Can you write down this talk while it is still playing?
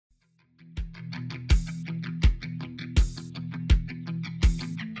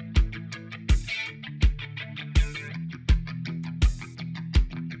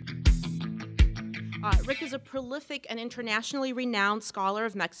Rick is a prolific and internationally renowned scholar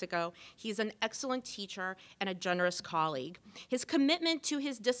of Mexico. He's an excellent teacher and a generous colleague. His commitment to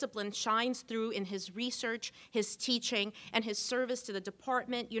his discipline shines through in his research, his teaching, and his service to the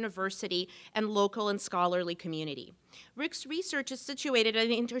department, university, and local and scholarly community. Rick's research is situated at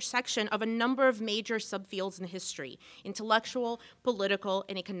an intersection of a number of major subfields in history: intellectual, political,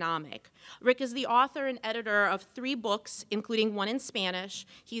 and economic. Rick is the author and editor of 3 books, including 1 in Spanish.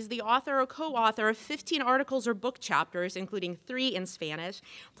 He's the author or co-author of 15 articles or book chapters, including 3 in Spanish,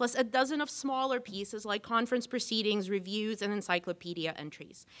 plus a dozen of smaller pieces like conference proceedings, reviews, and encyclopedia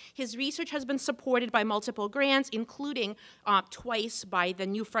entries. His research has been supported by multiple grants, including twice by the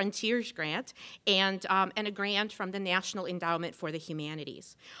New Frontiers Grant and a grant from the National Endowment for the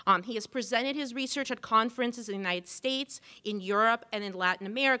Humanities. He has presented his research at conferences in the United States, in Europe, and in Latin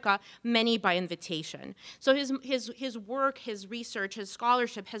America, many by invitation. So his work, his research, his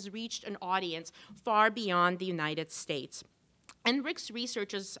scholarship has reached an audience far beyond the United States. And Rick's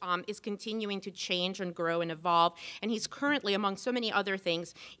research is continuing to change and grow and evolve, and he's currently, among so many other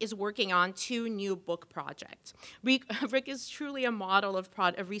things, is working on 2 new book projects. Rick is truly a model of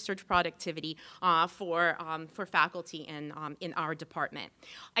research productivity for faculty in our department.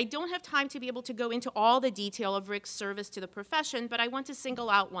 I don't have time to be able to go into all the detail of Rick's service to the profession, but I want to single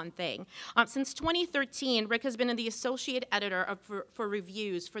out one thing. Since 2013, Rick has been the associate editor for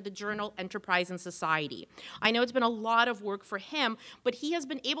reviews for the journal Enterprise and Society. I know it's been a lot of work for him, but he has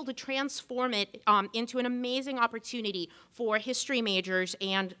been able to transform it into an amazing opportunity for history majors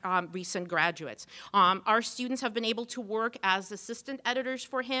and recent graduates. Our students have been able to work as assistant editors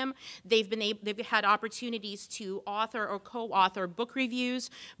for him. They've had opportunities to author or co-author book reviews,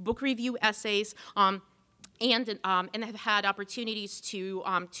 book review essays, and have had opportunities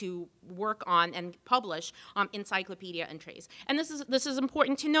to work on and publish encyclopedia entries. And this is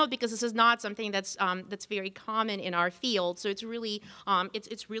important to note because this is not something that's very common in our field. So it's really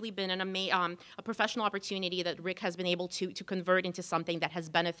been a professional opportunity that Rick has been able to convert into something that has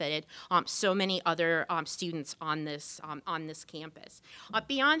benefited so many other students on this campus.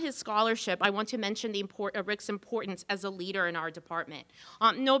 Beyond his scholarship, I want to mention Rick's importance as a leader in our department.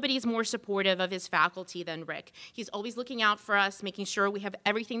 Nobody's more supportive of his faculty than Rick. He's always looking out for us, making sure we have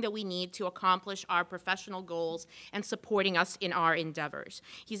everything that we need to accomplish our professional goals and supporting us in our endeavors.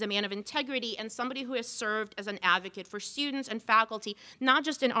 He's a man of integrity and somebody who has served as an advocate for students and faculty, not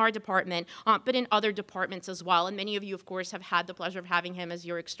just in our department, but in other departments as well. And many of you, of course, have had the pleasure of having him as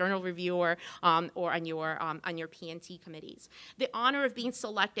your external reviewer or on your P&T committees. The honor of being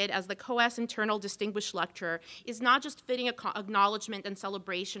selected as the COAS Internal Distinguished Lecturer is not just fitting acknowledgement and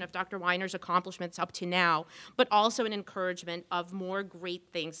celebration of Dr. Weiner's accomplishments up to now, but also an encouragement of more great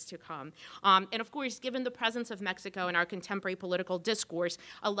things to come. And of course, given the presence of Mexico in our contemporary political discourse,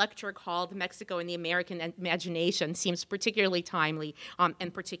 a lecture called Mexico and the American Imagination seems particularly timely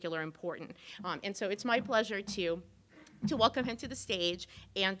and particularly important. And so it's my pleasure to welcome him to the stage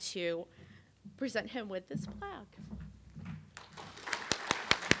and to present him with this plaque.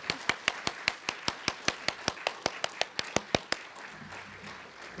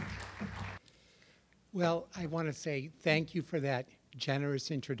 Well, I want to say thank you for that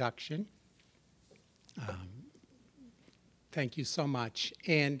generous introduction. Thank you so much.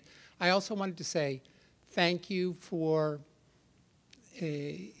 And I also wanted to say thank you for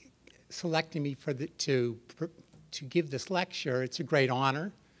selecting me to give this lecture. It's a great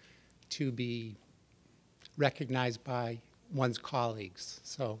honor to be recognized by one's colleagues.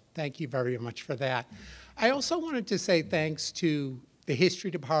 So thank you very much for that. I also wanted to say thanks to the history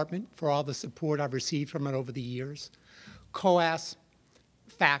department for all the support I've received from it over the years. COAS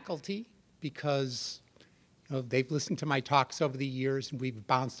faculty, because they've listened to my talks over the years and we've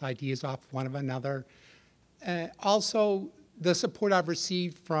bounced ideas off one of another. Also, the support I've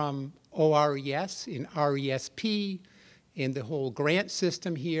received from ORES and RESP and the whole grant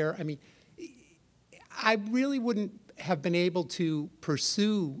system here. I mean, I really wouldn't have been able to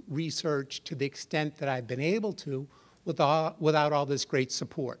pursue research to the extent that I've been able to without all this great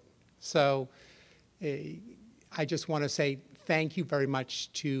support. So I just want to say thank you very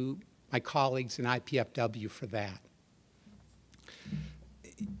much to my colleagues in IPFW for that.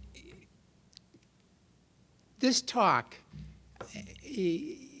 This talk,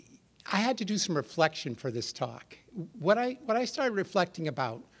 I had to do some reflection for this talk. What I started reflecting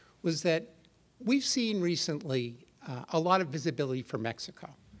about was that we've seen recently a lot of visibility for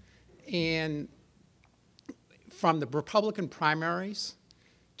Mexico. And from the Republican primaries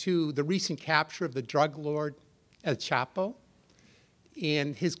to the recent capture of the drug lord El Chapo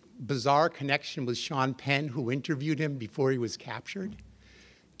and his bizarre connection with Sean Penn, who interviewed him before he was captured,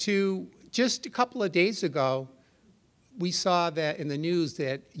 to just a couple of days ago, we saw that in the news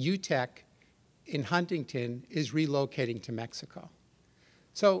that UTEC in Huntington is relocating to Mexico.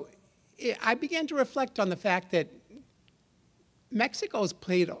 So I began to reflect on the fact that Mexico has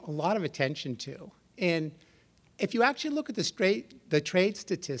paid a lot of attention to. And if you actually look at the trade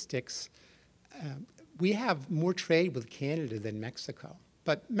statistics, we have more trade with Canada than Mexico.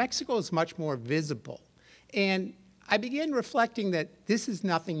 But Mexico is much more visible. And I began reflecting that this is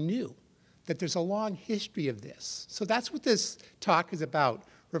nothing new, that there's a long history of this. So that's what this talk is about,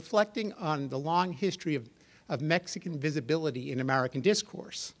 reflecting on the long history of Mexican visibility in American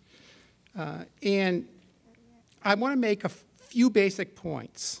discourse. And I want to make a few basic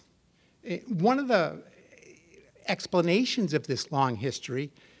points. One of the explanations of this long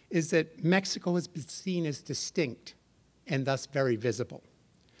history is that Mexico has been seen as distinct and thus very visible.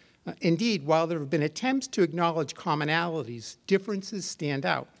 Indeed, while there have been attempts to acknowledge commonalities, differences stand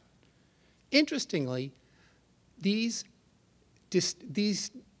out. Interestingly, these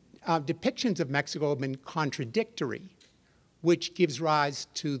depictions of Mexico have been contradictory, which gives rise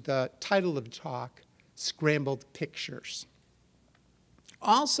to the title of the talk, Scrambled Pictures.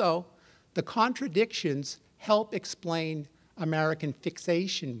 Also, the contradictions help explain American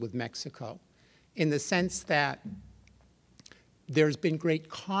fixation with Mexico in the sense that there's been great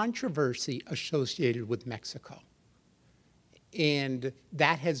controversy associated with Mexico. And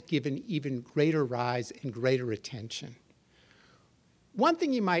that has given even greater rise and greater attention. One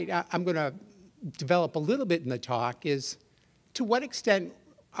thing I'm going to develop a little bit in the talk is, to what extent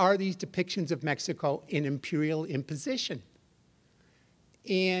are these depictions of Mexico an imperial imposition?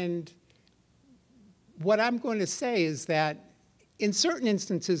 And what I'm going to say is that in certain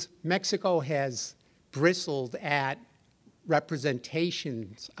instances, Mexico has bristled at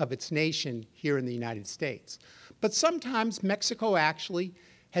representations of its nation here in the United States. But sometimes Mexico actually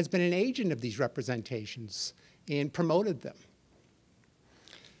has been an agent of these representations and promoted them.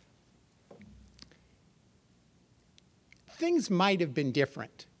 Things might have been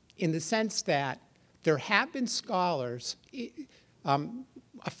different in the sense that there have been scholars,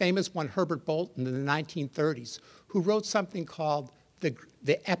 a famous one, Herbert Bolton, in the 1930s, who wrote something called the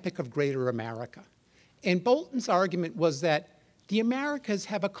Epic of Greater America. And Bolton's argument was that the Americas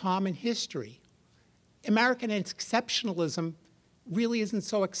have a common history. American exceptionalism really isn't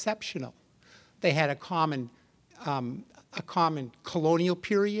so exceptional. They had a common colonial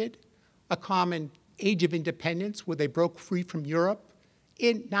period, a common age of independence where they broke free from Europe,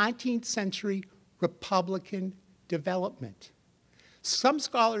 in 19th century Republican development. Some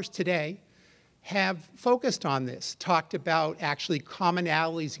scholars today have focused on this, talked about actually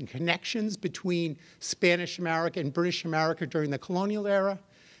commonalities and connections between Spanish America and British America during the colonial era,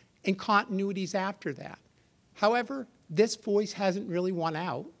 and continuities after that. However, this voice hasn't really won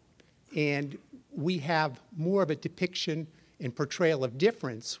out, and we have more of a depiction and portrayal of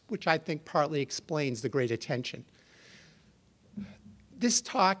difference, which I think partly explains the great attention. This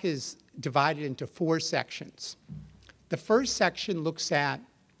talk is divided into 4 sections. The first section looks at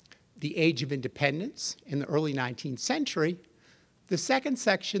the age of independence in the early 19th century. The second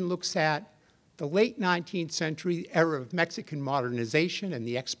section looks at the late 19th century era of Mexican modernization and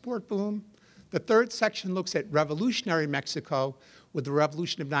the export boom. The third section looks at revolutionary Mexico with the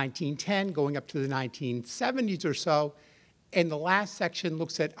Revolution of 1910 going up to the 1970s or so. And the last section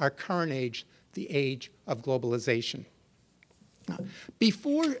looks at our current age, the age of globalization.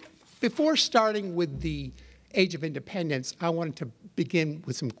 Before starting with the age of independence, I wanted to begin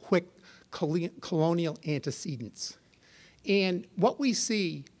with some quick colonial antecedents. And what we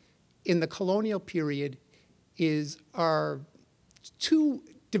see in the colonial period are 2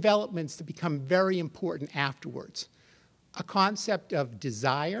 developments that become very important afterwards: a concept of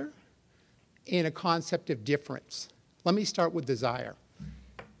desire and a concept of difference. Let me start with desire.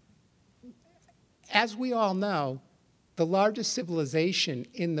 As we all know, the largest civilization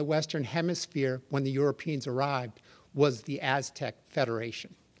in the Western Hemisphere when the Europeans arrived was the Aztec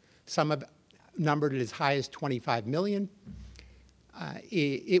Federation. Some have numbered it as high as 25 million.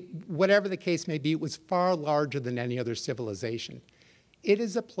 Whatever the case may be, it was far larger than any other civilization. It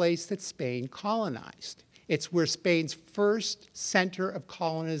is a place that Spain colonized. It's where Spain's first center of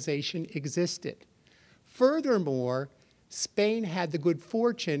colonization existed. Furthermore, Spain had the good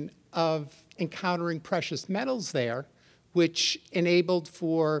fortune of encountering precious metals there, which enabled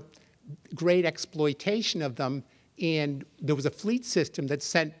for great exploitation of them. And there was a fleet system that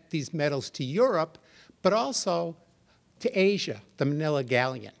sent these metals to Europe, but also to Asia, the Manila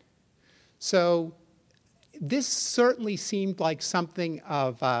Galleon. So this certainly seemed like something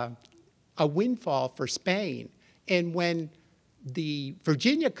of a windfall for Spain. And when the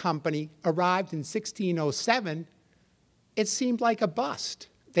Virginia Company arrived in 1607, it seemed like a bust.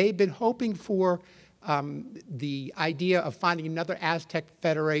 They'd been hoping for the idea of finding another Aztec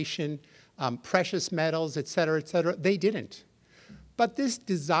federation, precious metals, et cetera, et cetera. They didn't. But this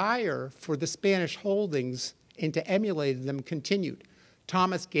desire for the Spanish holdings and to emulate them continued.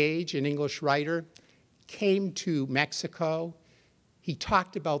 Thomas Gage, an English writer, came to Mexico. He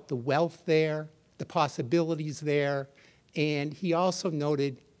talked about the wealth there, the possibilities there, and he also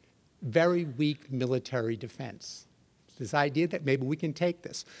noted very weak military defense. This idea that maybe we can take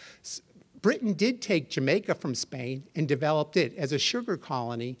this. Britain did take Jamaica from Spain and developed it as a sugar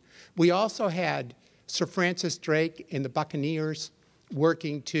colony. We also had Sir Francis Drake and the Buccaneers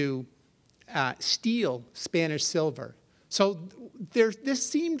working to steal Spanish silver. So this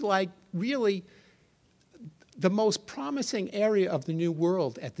seemed like really the most promising area of the New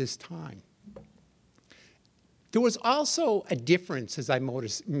World at this time. There was also a difference, as I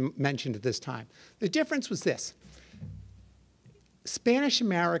mentioned at this time. The difference was this. Spanish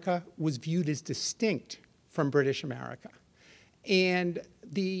America was viewed as distinct from British America. And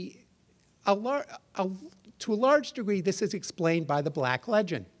to a large degree, this is explained by the Black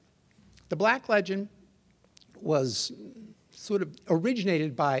Legend. The Black Legend was sort of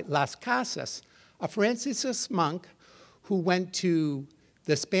originated by Las Casas, a Franciscan monk who went to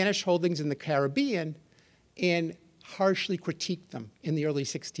the Spanish holdings in the Caribbean and harshly critiqued them in the early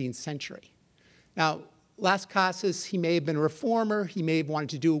 16th century. Now, Las Casas, he may have been a reformer. He may have wanted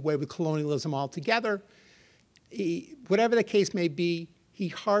to do away with colonialism altogether. Whatever the case may be, he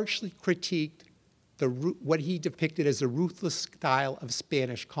harshly critiqued what he depicted as a ruthless style of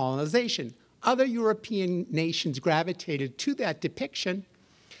Spanish colonization. Other European nations gravitated to that depiction,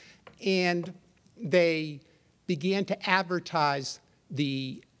 and they began to advertise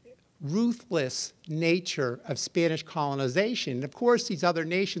the ruthless nature of Spanish colonization. And of course, these other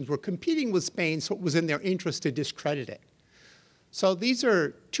nations were competing with Spain, so it was in their interest to discredit it. So these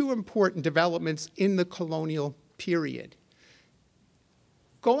are two important developments in the colonial period.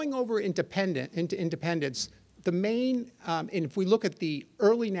 Going over into independence, the main, and if we look at the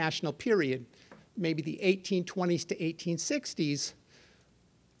early national period, maybe the 1820s to 1860s,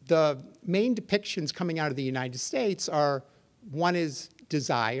 the main depictions coming out of the United States are, one is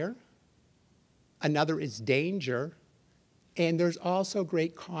desire, another is danger, and there's also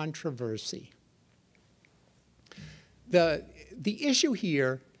great controversy. The issue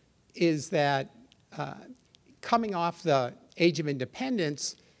here is that coming off the Age of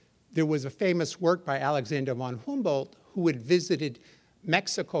Independence, there was a famous work by Alexander von Humboldt, who had visited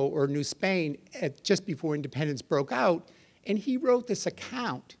Mexico or New Spain just before independence broke out, and he wrote this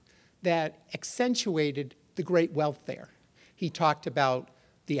account that accentuated the great wealth there. He talked about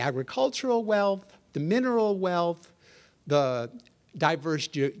the agricultural wealth, the mineral wealth, the diverse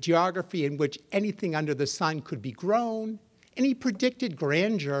geography in which anything under the sun could be grown, and he predicted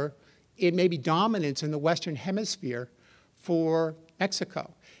grandeur and maybe dominance in the Western Hemisphere for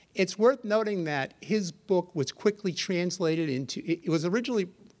Mexico. It's worth noting that his book was quickly translated into, it was originally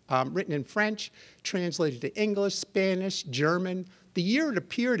written in French, translated to English, Spanish, German. The year it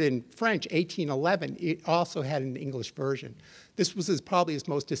appeared in French, 1811, it also had an English version. This was probably his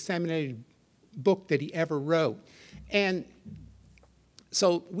most disseminated book that he ever wrote. And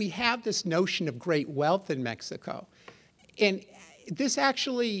so we have this notion of great wealth in Mexico. And this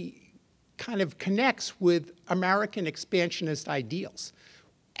actually kind of connects with American expansionist ideals.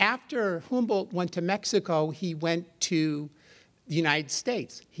 After Humboldt went to Mexico, he went to the United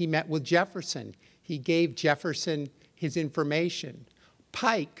States. He met with Jefferson. He gave Jefferson his information.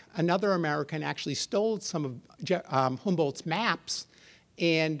 Pike, another American, actually stole some of Humboldt's maps,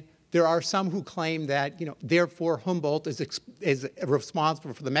 and there are some who claim that, therefore Humboldt is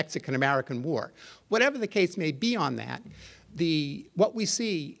responsible for the Mexican-American War. Whatever the case may be on that, what we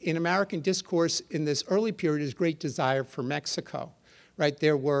see in American discourse in this early period is great desire for Mexico. Right?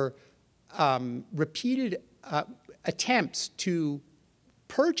 There were repeated attempts to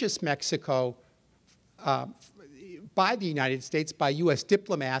purchase Mexico by the United States, by U.S.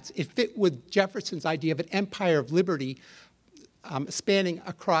 diplomats. It fit with Jefferson's idea of an empire of liberty spanning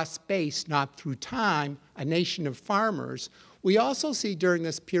across space, not through time, a nation of farmers. We also see during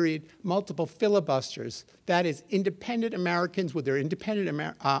this period multiple filibusters, that is, independent Americans with their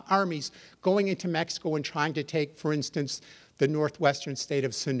independent armies going into Mexico and trying to take, for instance, the northwestern state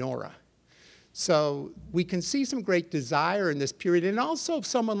of Sonora. So we can see some great desire in this period. And also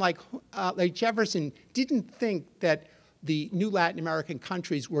someone like Jefferson didn't think that the new Latin American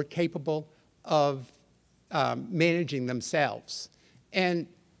countries were capable of managing themselves. And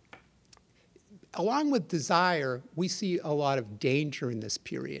along with desire, we see a lot of danger in this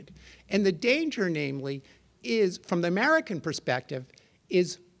period. And the danger, namely, is, from the American perspective,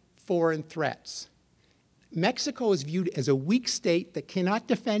 is foreign threats. Mexico is viewed as a weak state that cannot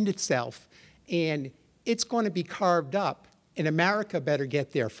defend itself, and it's going to be carved up, and America better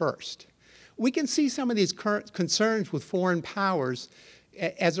get there first. We can see some of these current concerns with foreign powers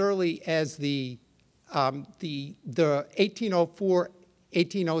as early as the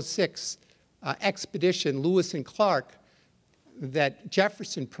 1804-1806 expedition, Lewis and Clark, that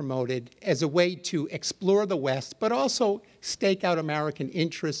Jefferson promoted as a way to explore the West, but also stake out American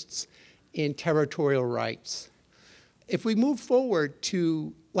interests in territorial rights. If we move forward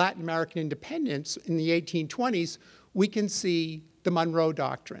to Latin American independence in the 1820s, we can see the Monroe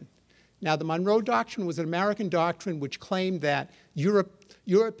Doctrine. Now, the Monroe Doctrine was an American doctrine which claimed that Europe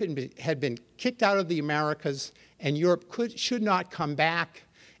had been kicked out of the Americas, and Europe should not come back,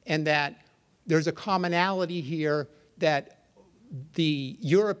 and that there's a commonality here that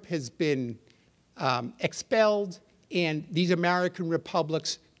Europe has been expelled, and these American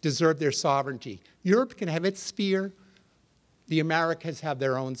republics deserve their sovereignty. Europe can have its sphere. The Americas have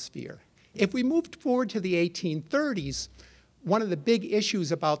their own sphere. If we moved forward to the 1830s, one of the big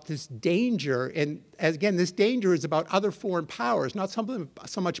issues about this danger, and again, this danger is about other foreign powers, not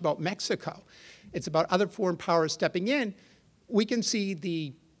so much about Mexico. It's about other foreign powers stepping in. We can see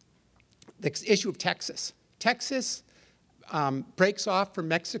the issue of Texas. Texas breaks off from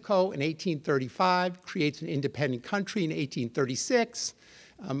Mexico in 1835, creates an independent country in 1836,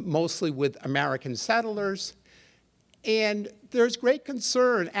 mostly with American settlers. And there's great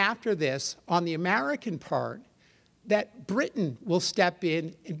concern after this on the American part that Britain will step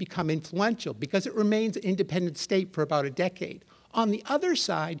in and become influential because it remains an independent state for about a decade. On the other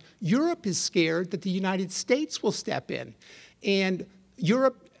side, Europe is scared that the United States will step in. And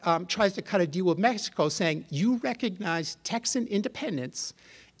Europe tries to cut a deal with Mexico saying, you recognize Texan independence,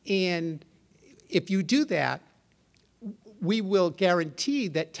 and if you do that, we will guarantee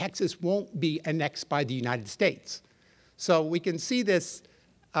that Texas won't be annexed by the United States. So we can see this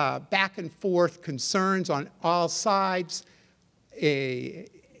back and forth concerns on all sides.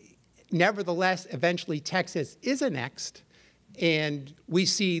 Nevertheless, eventually Texas is annexed, and we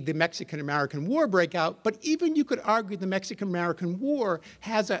see the Mexican-American War break out. But even you could argue the Mexican-American War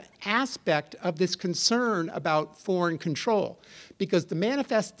has an aspect of this concern about foreign control, because the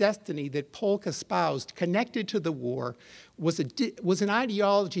manifest destiny that Polk espoused connected to the war was an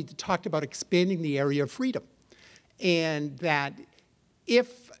ideology that talked about expanding the area of freedom, and that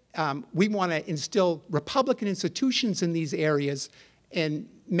if we want to instill Republican institutions in these areas and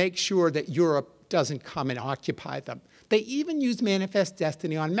make sure that Europe doesn't come and occupy them. They even used manifest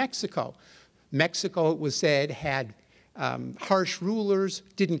destiny on Mexico. Mexico, it was said, had harsh rulers,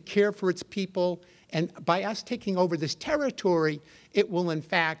 didn't care for its people, and by us taking over this territory, it will in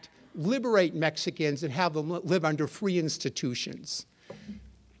fact liberate Mexicans and have them live under free institutions.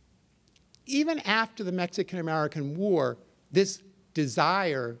 Even after the Mexican-American War, this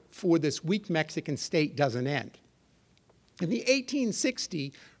desire for this weak Mexican state doesn't end. In the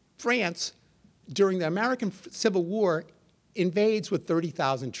 1860s, France, during the American Civil War, invades with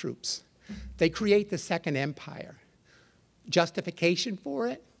 30,000 troops. They create the Second Empire. Justification for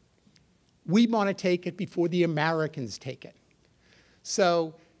it? We want to take it before the Americans take it.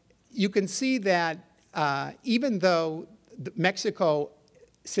 So you can see that even though Mexico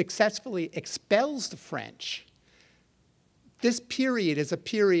successfully expels the French, this period is a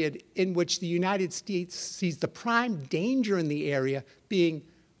period in which the United States sees the prime danger in the area being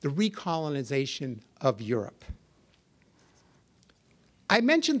the recolonization of Europe. I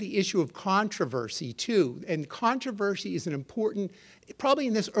mentioned the issue of controversy too, and controversy is an important, probably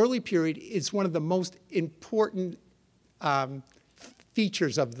in this early period, is one of the most important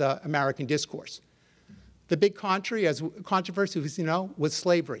features of the American discourse. The big controversy, as you know, was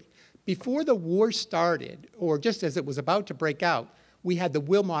slavery. Before the war started, or just as it was about to break out, we had the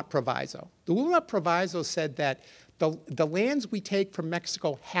Wilmot Proviso. The Wilmot Proviso said that the lands we take from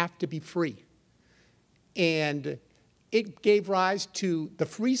Mexico have to be free. And it gave rise to the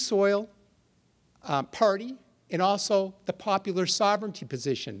Free Soil Party and also the popular sovereignty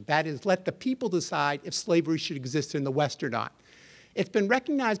position. That is, let the people decide if slavery should exist in the West or not. It's been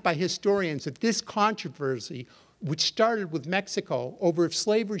recognized by historians that this controversy, which started with Mexico over if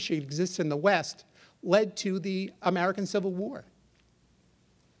slavery should exist in the West, led to the American Civil War.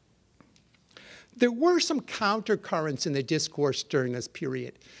 There were some countercurrents in the discourse during this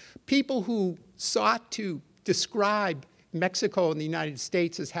period. People who sought to describe Mexico and the United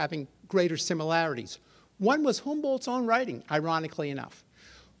States as having greater similarities. One was Humboldt's own writing, ironically enough.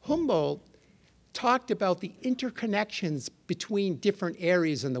 Humboldt talked about the interconnections between different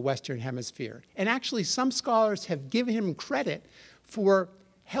areas in the Western Hemisphere. And actually, some scholars have given him credit for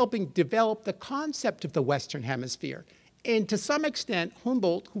helping develop the concept of the Western Hemisphere. And to some extent,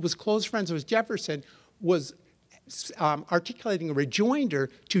 Humboldt, who was close friends with Jefferson, was articulating a rejoinder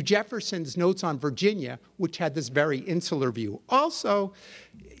to Jefferson's notes on Virginia, which had this very insular view. Also,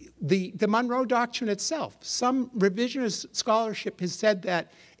 the Monroe Doctrine itself. Some revisionist scholarship has said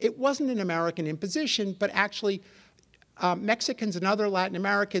that it wasn't an American imposition, but actually Mexicans and other Latin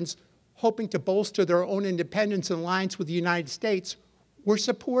Americans hoping to bolster their own independence in alliance with the United States were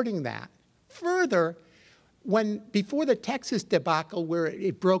supporting that. Further, before the Texas debacle, where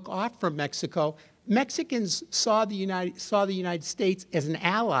it broke off from Mexico, Mexicans saw the United States as an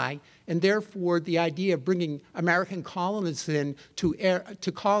ally, and therefore the idea of bringing American colonists in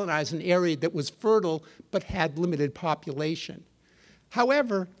to colonize an area that was fertile but had limited population.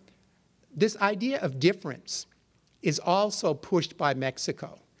 However, this idea of difference is also pushed by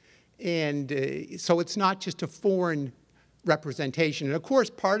Mexico. And so it's not just a foreign representation. And of course,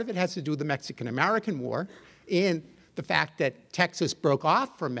 part of it has to do with the Mexican-American War and the fact that Texas broke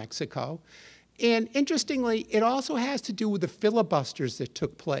off from Mexico. And interestingly, it also has to do with the filibusters that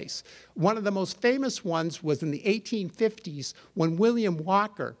took place. One of the most famous ones was in the 1850s when William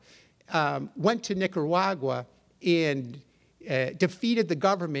Walker went to Nicaragua and defeated the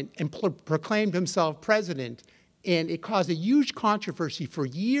government and proclaimed himself president. And it caused a huge controversy for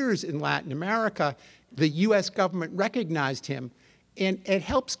years in Latin America. The US government recognized him, and it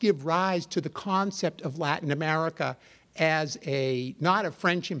helps give rise to the concept of Latin America as not a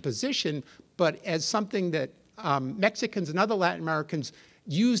French imposition, but as something that Mexicans and other Latin Americans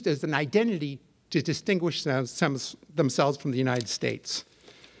used as an identity to distinguish themselves from the United States.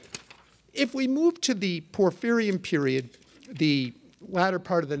 If we move to the Porfirian period, the latter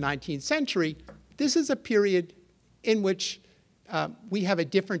part of the 19th century, this is a period in which we have a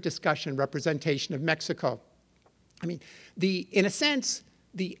different discussion, representation of Mexico. I mean, in a sense,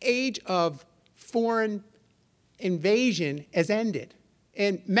 the age of foreign invasion has ended.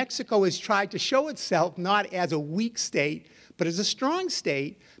 And Mexico has tried to show itself not as a weak state, but as a strong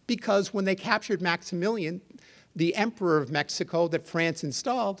state, because when they captured Maximilian, the emperor of Mexico that France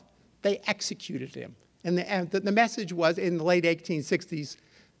installed, they executed him. And the message was, in the late 1860s,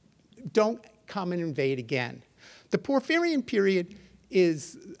 don't come and invade again. The Porfirian period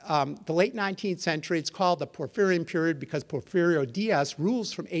is the late 19th century. It's called the Porfirian period because Porfirio Diaz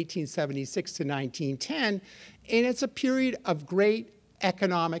rules from 1876 to 1910, and it's a period of great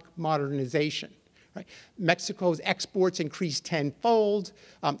economic modernization. Right? Mexico's exports increased tenfold,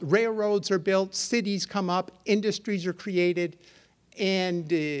 railroads are built, cities come up, industries are created,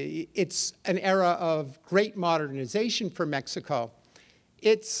 and it's an era of great modernization for Mexico.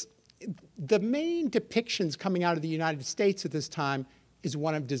 The main depictions coming out of the United States at this time is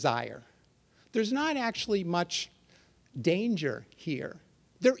one of desire. There's not actually much danger here.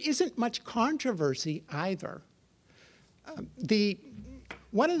 There isn't much controversy either.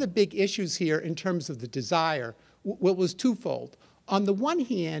 One of the big issues here in terms of the desire was twofold. On the one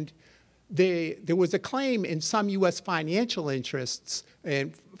hand, there was a claim in some US financial interests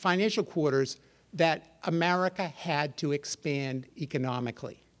and financial quarters that America had to expand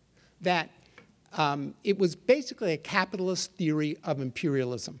economically. That it was basically a capitalist theory of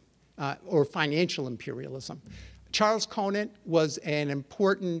imperialism, or financial imperialism. Charles Conant was an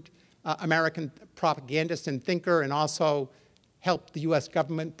important American propagandist and thinker, and also helped the US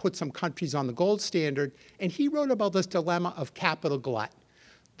government put some countries on the gold standard. And he wrote about this dilemma of capital glut.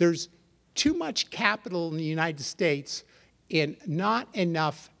 There's too much capital in the United States and not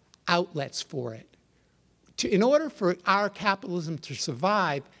enough outlets for it. In order for our capitalism to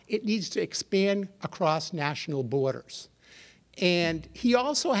survive, it needs to expand across national borders. And he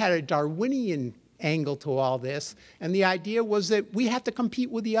also had a Darwinian angle to all this, and the idea was that we have to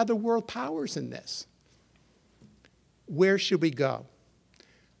compete with the other world powers in this. Where should we go?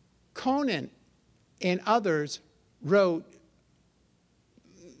 Conant and others wrote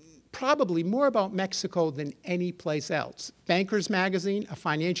probably more about Mexico than any place else. Bankers Magazine, a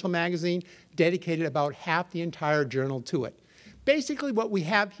financial magazine, dedicated about half the entire journal to it. Basically, what we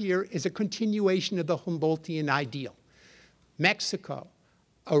have here is a continuation of the Humboldtian ideal. Mexico,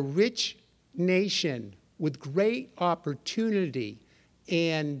 a rich nation with great opportunity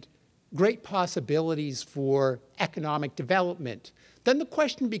and great possibilities for economic development. Then the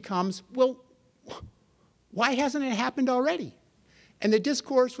question becomes, well, why hasn't it happened already? And the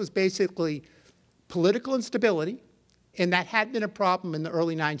discourse was basically political instability, and that had been a problem in the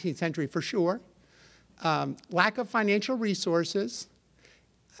early 19th century for sure, lack of financial resources,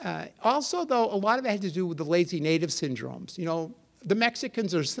 Also, though, a lot of it had to do with the lazy native syndromes. You know, the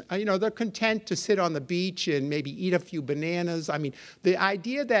Mexicans are, you know, they're content to sit on the beach and maybe eat a few bananas. I mean, the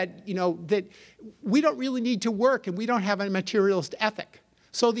idea that, you know, that we don't really need to work and we don't have a materialist ethic.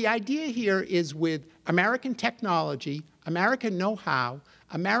 So the idea here is with American technology, American know-how,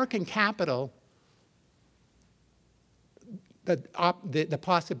 American capital, the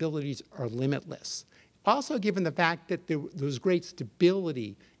possibilities are limitless. Also, given the fact that there was great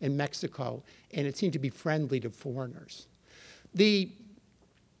stability in Mexico, and it seemed to be friendly to foreigners.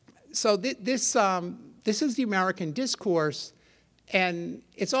 So this is the American discourse, and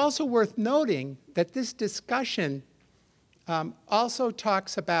it's also worth noting that this discussion also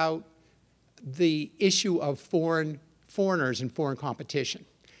talks about the issue of foreigners and foreign competition.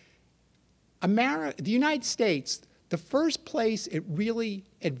 The United States, the first place it really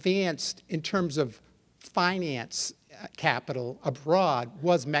advanced in terms of finance capital abroad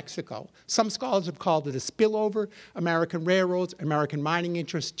was Mexico. Some scholars have called it a spillover. American railroads, American mining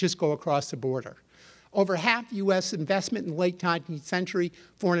interests just go across the border. Over half U.S. investment in the late 19th century,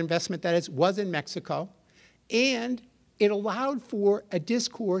 foreign investment that is, was in Mexico. And it allowed for a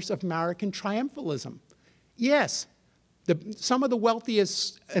discourse of American triumphalism. Yes, some of the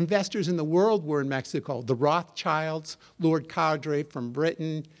wealthiest investors in the world were in Mexico, the Rothschilds, Lord Cowdray from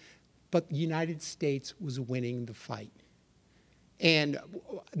Britain, but the United States was winning the fight. And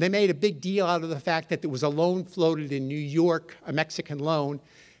they made a big deal out of the fact that there was a loan floated in New York, a Mexican loan,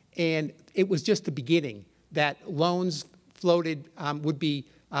 and it was just the beginning, that loans floated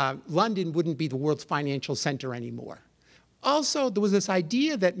London wouldn't be the world's financial center anymore. Also, there was this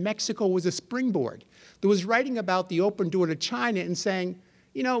idea that Mexico was a springboard. There was writing about the open door to China and saying,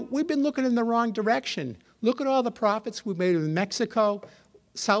 you know, we've been looking in the wrong direction. Look at all the profits we made in Mexico.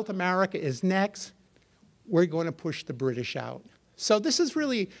 South America is next. We're going to push the British out. So this is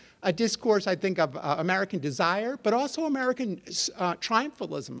really a discourse, I think, of American desire, but also American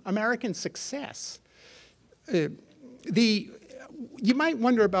triumphalism, American success. You might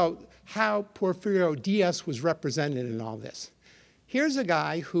wonder about how Porfirio Diaz was represented in all this. Here's a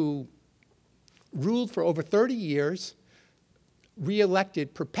guy who ruled for over 30 years,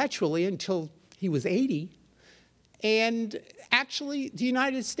 re-elected perpetually until he was 80, and actually the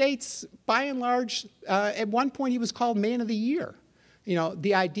United States, by and large, at one point he was called Man of the Year. You know,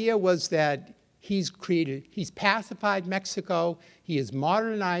 the idea was that he's pacified Mexico, he has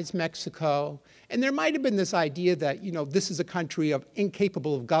modernized Mexico, and there might have been this idea that, you know, this is a country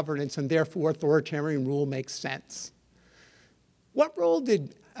incapable of governance and therefore authoritarian rule makes sense. What role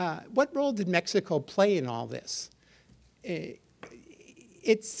did Mexico play in all this?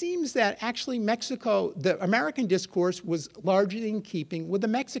 It seems that actually Mexico, the American discourse was largely in keeping with the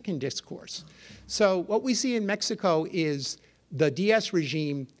Mexican discourse. So what we see in Mexico is the Diaz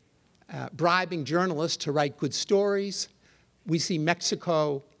regime bribing journalists to write good stories. We see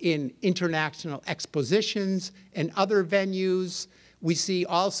Mexico in international expositions and other venues. We see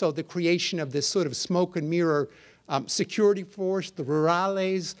also the creation of this sort of smoke and mirror security force, the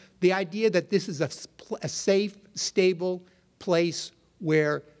rurales, the idea that this is a safe, stable place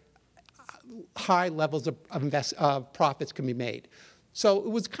where high levels of profits can be made. So it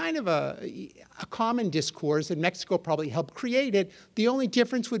was kind of a common discourse, and Mexico probably helped create it. The only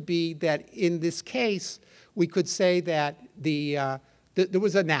difference would be that in this case, we could say that there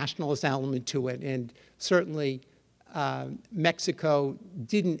was a nationalist element to it, and certainly Mexico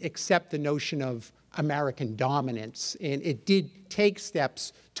didn't accept the notion of American dominance, and it did take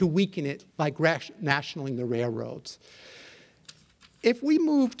steps to weaken it, like nationaling the railroads. If we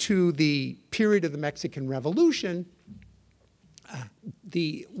move to the period of the Mexican Revolution,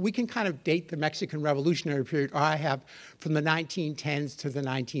 we can kind of date the Mexican Revolutionary period, or I have, from the 1910s to the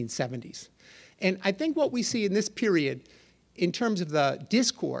 1970s. And I think what we see in this period, in terms of the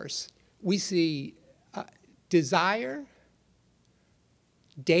discourse, we see desire,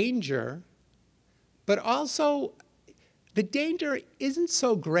 danger, but also the danger isn't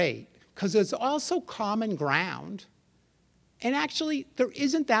so great because there's also common ground. And actually, there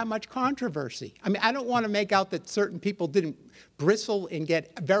isn't that much controversy. I mean, I don't want to make out that certain people didn't bristle and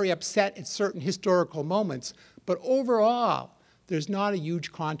get very upset at certain historical moments, but overall, there's not a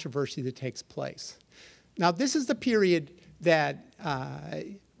huge controversy that takes place. Now, this is the period that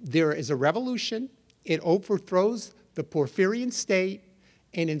there is a revolution. It overthrows the Porfirian state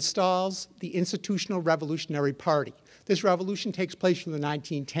and installs the Institutional Revolutionary Party. This revolution takes place from the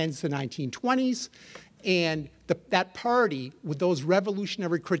 1910s to the 1920s. And that party, with those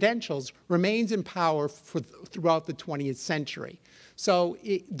revolutionary credentials, remains in power throughout the 20th century. So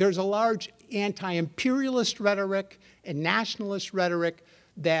there's a large anti-imperialist rhetoric and nationalist rhetoric.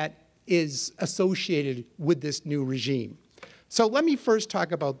 that is associated with this new regime. So let me first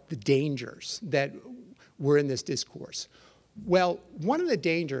talk about the dangers that were in this discourse. Well, one of the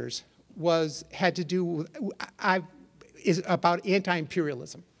dangers had to do with, is about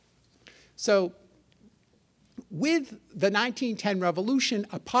anti-imperialism. So with the 1910 revolution,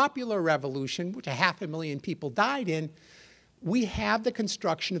 a popular revolution, which 500,000 people died in, we have the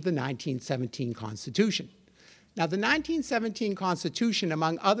construction of the 1917 Constitution. Now, the 1917 Constitution,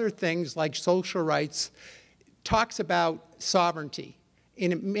 among other things like social rights, talks about sovereignty,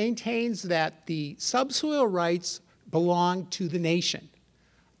 and it maintains that the subsoil rights belong to the nation.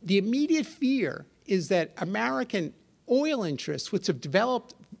 The immediate fear is that American oil interests, which have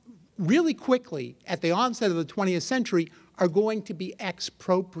developed really quickly at the onset of the 20th century, are going to be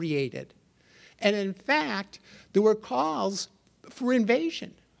expropriated. And in fact, there were calls for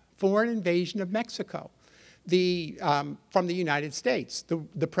invasion, foreign invasion of Mexico from the United States.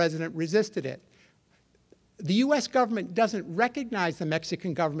 The president resisted it. The U.S. government doesn't recognize the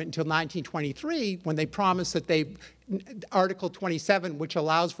Mexican government until 1923, when they promised that Article 27, which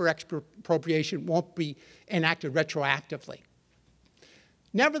allows for expropriation, won't be enacted retroactively.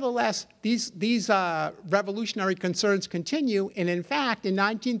 Nevertheless, these revolutionary concerns continue, and in fact, in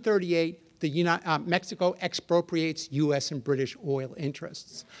 1938, Mexico expropriates U.S. and British oil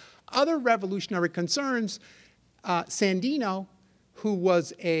interests. Other revolutionary concerns, Sandino, who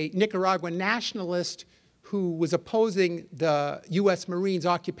was a Nicaraguan nationalist who was opposing the U.S. Marines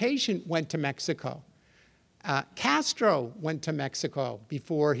occupation, went to Mexico. Castro went to Mexico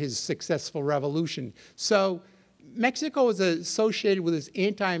before his successful revolution. So Mexico is associated with this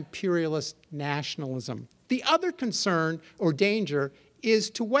anti-imperialist nationalism. The other concern or danger is,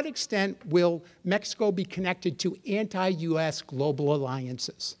 to what extent will Mexico be connected to anti-U.S. global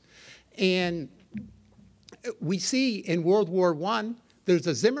alliances? And we see in World War I, there's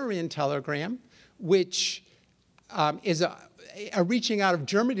a Zimmermann telegram, which is a reaching out of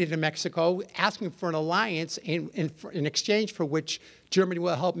Germany to Mexico, asking for an alliance in exchange for which Germany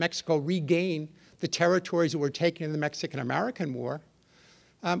will help Mexico regain the territories that were taken in the Mexican-American War.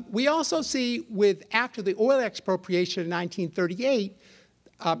 We also see, after the oil expropriation in 1938,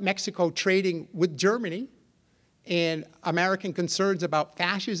 Mexico trading with Germany, and American concerns about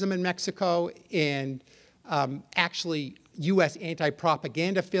fascism in Mexico, and actually U.S.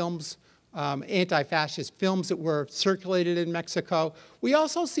 anti-propaganda films, anti-fascist films that were circulated in Mexico. We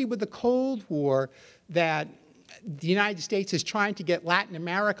also see with the Cold War that the United States is trying to get Latin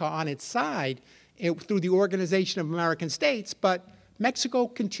America on its side through the Organization of American States, but Mexico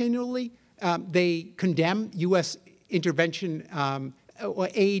continually, they condemn U.S. intervention or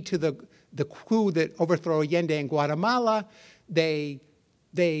aid to the coup that overthrew Allende in Guatemala. They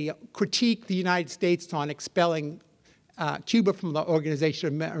critique the United States on expelling Cuba from the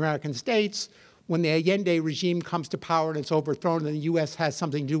Organization of American States. When the Allende regime comes to power and it's overthrown and the U.S. has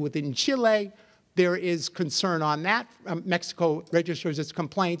something to do with it in Chile, there is concern on that. Mexico registers its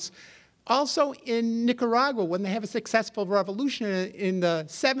complaints. Also in Nicaragua, when they have a successful revolution in the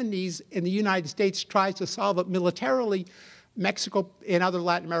 70s and the United States tries to solve it militarily, Mexico and other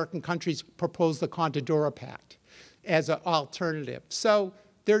Latin American countries propose the Contadora Pact as an alternative. So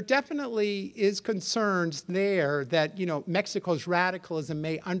there definitely is concerns there that, Mexico's radicalism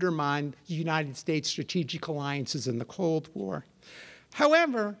may undermine the United States' strategic alliances in the Cold War.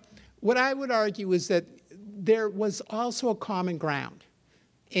 However, what I would argue is that there was also a common ground.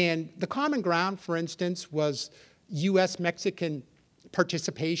 And the common ground, for instance, was U.S.-Mexican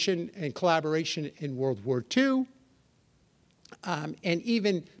participation and collaboration in World War II. And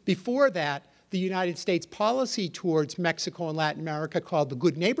even before that, the United States policy towards Mexico and Latin America, called the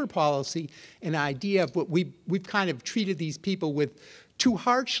Good Neighbor Policy, an idea of what we've kind of treated these people with too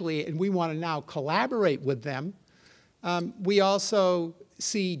harshly, and we want to now collaborate with them. We also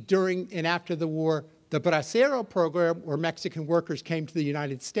see during and after the war the Bracero program, where Mexican workers came to the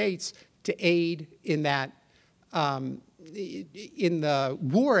United States to aid in that in the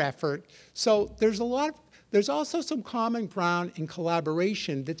war effort. So there's also some common ground in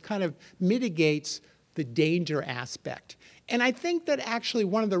collaboration that kind of mitigates the danger aspect. And I think that actually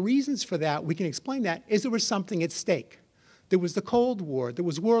one of the reasons for that, we can explain that, is there was something at stake. There was the Cold War, there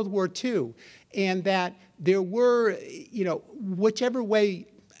was World War II, and that there were, whichever way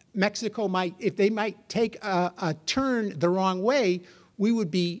Mexico might, if they might take a turn the wrong way, we would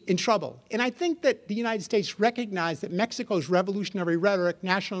be in trouble. And I think that the United States recognized that Mexico's revolutionary rhetoric,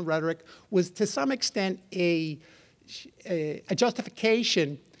 national rhetoric, was to some extent a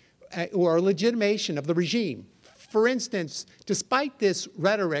justification or a legitimation of the regime. For instance, despite this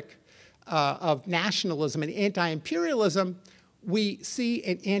rhetoric of nationalism and anti-imperialism, we see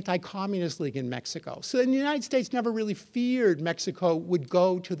an anti-communist league in Mexico. So the United States never really feared Mexico would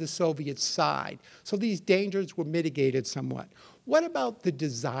go to the Soviet side. So these dangers were mitigated somewhat. What about the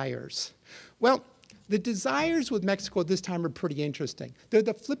desires? Well, the desires with Mexico at this time are pretty interesting. They're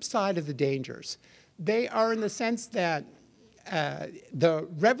the flip side of the dangers. They are in the sense that the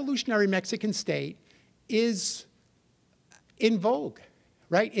revolutionary Mexican state is in vogue,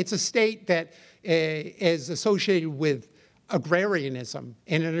 right? It's a state that is associated with agrarianism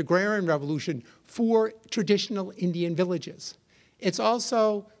and an agrarian revolution for traditional Indian villages. It's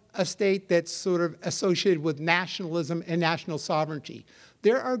also a state that's sort of associated with nationalism and national sovereignty.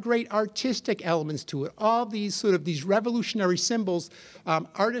 There are great artistic elements to it. All these sort of these revolutionary symbols.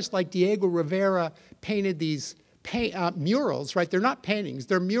 Artists like Diego Rivera painted these murals, right? They're not paintings.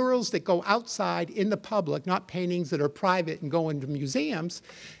 They're murals that go outside in the public, not paintings that are private and go into museums.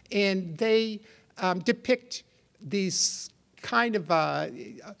 And they depict these kind of,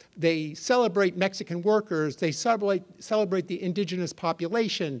 they celebrate Mexican workers, they celebrate the indigenous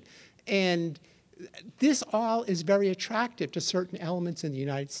population, and this all is very attractive to certain elements in the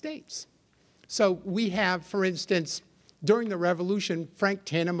United States. So we have, for instance, during the revolution, Frank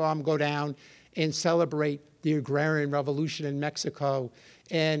Tannenbaum go down and celebrate the agrarian revolution in Mexico,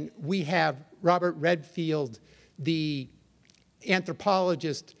 and we have Robert Redfield, the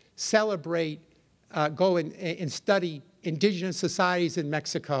anthropologist, celebrate, go and study indigenous societies in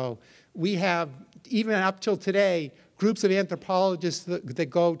Mexico. We have, even up till today, groups of anthropologists that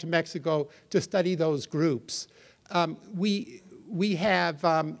go to Mexico to study those groups. We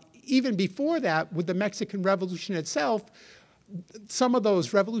have, even before that, with the Mexican Revolution itself, some of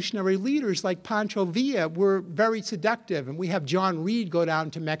those revolutionary leaders like Pancho Villa were very seductive, and we have John Reed go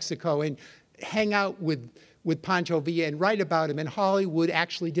down to Mexico and hang out with Pancho Villa and write about him, and Hollywood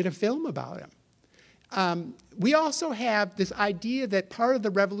actually did a film about him. We also have this idea that part of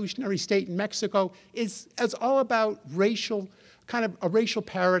the revolutionary state in Mexico is all about racial, kind of a racial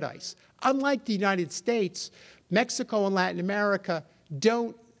paradise. Unlike the United States, Mexico and Latin America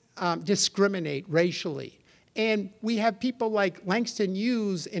don't discriminate racially. And we have people like Langston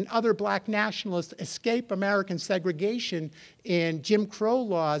Hughes and other black nationalists escape American segregation and Jim Crow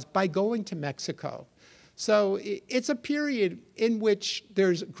laws by going to Mexico. So it's a period in which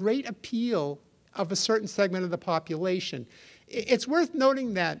there's great appeal of a certain segment of the population. It's worth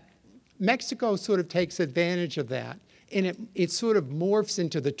noting that Mexico sort of takes advantage of that, and it sort of morphs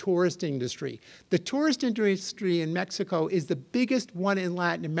into the tourist industry. The tourist industry in Mexico is the biggest one in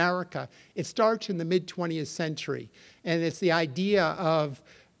Latin America. It starts in the mid-20th century, and it's the idea of,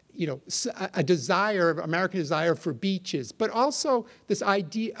 you know, a desire, American desire for beaches, but also this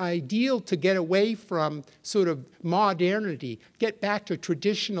ideal to get away from sort of modernity, get back to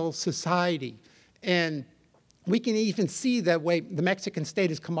traditional society. And we can even see that way the Mexican state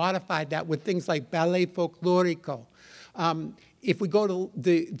has commodified that with things like ballet folklorico. If we go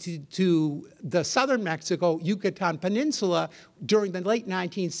to the southern Mexico, Yucatan Peninsula, during the late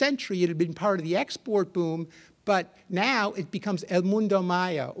 19th century, it had been part of the export boom, but now it becomes El Mundo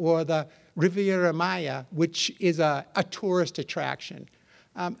Maya, or the Riviera Maya, which is a tourist attraction.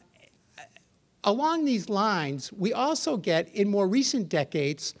 Along these lines, we also get, in more recent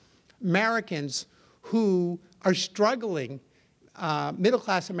decades, Americans who are struggling,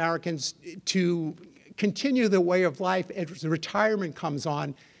 middle-class Americans, to continue their way of life as retirement comes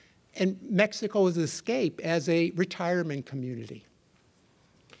on, and Mexico's escape as a retirement community.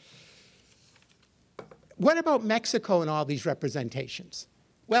 What about Mexico and all these representations?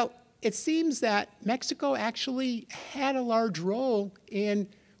 Well, it seems that Mexico actually had a large role and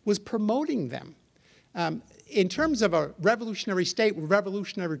was promoting them. In terms of a revolutionary state with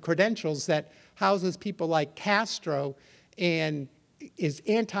revolutionary credentials that houses people like Castro and is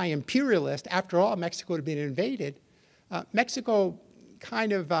anti-imperialist, after all, Mexico had been invaded, Mexico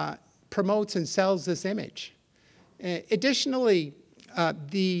kind of promotes and sells this image. Additionally,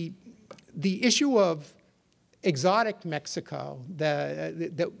 the issue of exotic Mexico,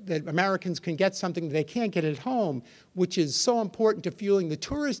 that Americans can get something they can't get at home, which is so important to fueling the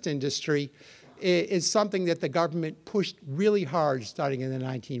tourist industry, is something that the government pushed really hard starting in the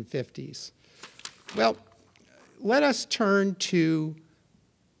 1950s. Well, let us turn to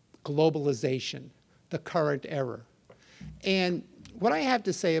globalization, the current era. And what I have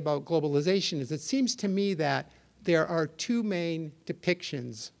to say about globalization is it seems to me that there are two main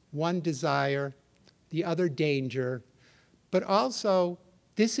depictions, one desire, the other danger, but also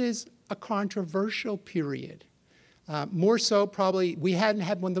this is a controversial period. More so, probably, we hadn't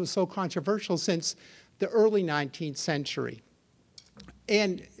had one that was so controversial since the early 19th century.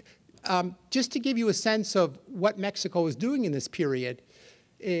 And just to give you a sense of what Mexico is doing in this period,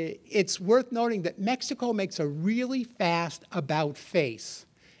 it's worth noting that Mexico makes a really fast about face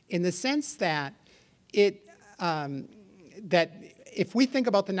in the sense that that if we think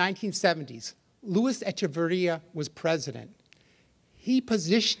about the 1970s, Luis Echeverria was president. He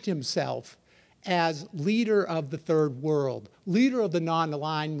positioned himself as leader of the third world, leader of the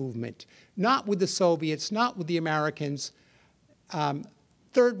non-aligned movement, not with the Soviets, not with the Americans,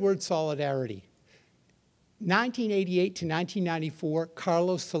 third world solidarity. 1988 to 1994,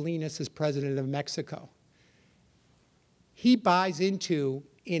 Carlos Salinas is president of Mexico. He buys into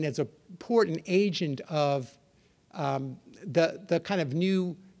and is an important agent of the kind of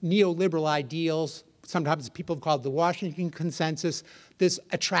new neoliberal ideals. Sometimes people have called the Washington Consensus, this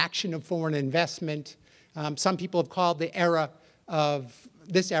attraction of foreign investment. Some people have called the era of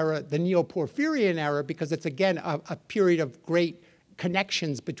this era the Neo-Porfirian era because it's, again, a period of great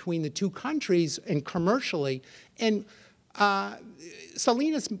connections between the two countries and commercially. And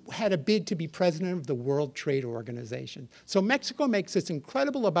Salinas had a bid to be president of the World Trade Organization. So Mexico makes this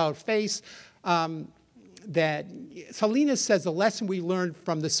incredible about face that Salinas says the lesson we learned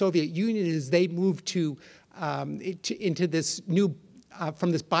from the Soviet Union is they moved into this new,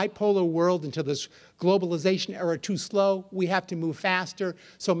 from this bipolar world into this globalization era too slow. We have to move faster.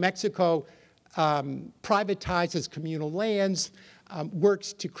 So Mexico privatizes communal lands,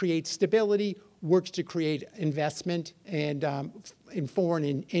 works to create stability, works to create investment and in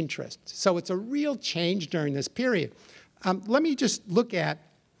foreign interest. So it's a real change during this period. Let me just look at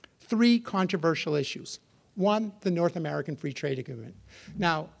 3 controversial issues. One, the North American Free Trade Agreement.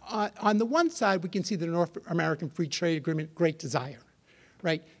 Now, on the one side, we can see the North American Free Trade Agreement, great desire,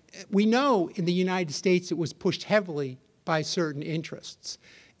 right? We know in the United States it was pushed heavily by certain interests.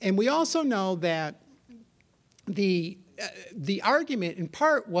 And we also know that the argument in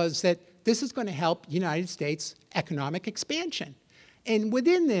part was that this is going to help United States economic expansion. And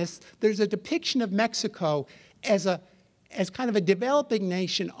within this, there's a depiction of Mexico as kind of a developing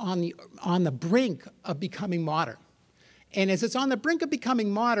nation on the brink of becoming modern. And as it's on the brink of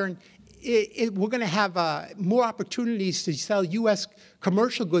becoming modern, we're going to have more opportunities to sell U.S.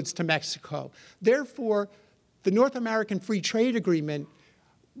 commercial goods to Mexico. Therefore, the North American Free Trade Agreement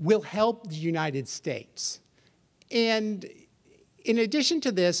will help the United States. And in addition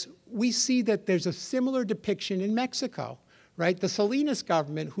to this, we see that there's a similar depiction in Mexico, right? The Salinas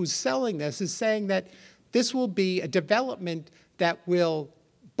government, who's selling this, is saying that this will be a development that will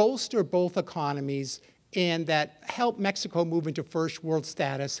bolster both economies and that help Mexico move into first world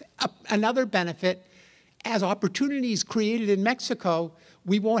status. Another benefit, as opportunities created in Mexico,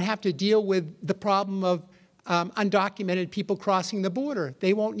 we won't have to deal with the problem of undocumented people crossing the border.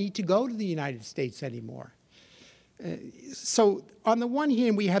 They won't need to go to the United States anymore. So on the one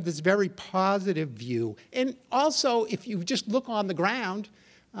hand, we have this very positive view. And also, if you just look on the ground,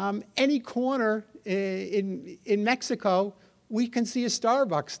 any corner in Mexico, we can see a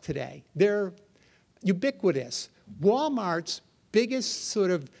Starbucks today. They're ubiquitous. Walmart's biggest sort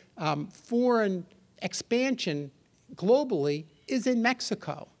of foreign expansion globally is in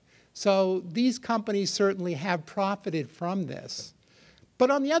Mexico. So these companies certainly have profited from this. But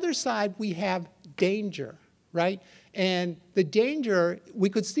on the other side, we have danger, right? And the danger, we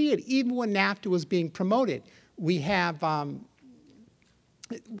could see it even when NAFTA was being promoted. We have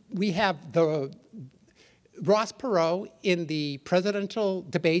the Ross Perot in the presidential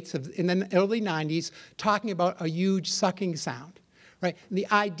debates in the early 90s talking about a huge sucking sound, right? And the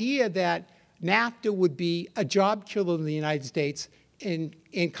idea that NAFTA would be a job killer in the United States and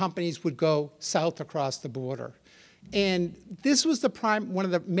companies would go south across the border. And this was one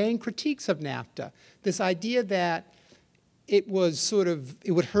of the main critiques of NAFTA, this idea that it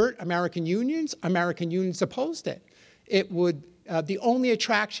would hurt American unions. American unions opposed it. The only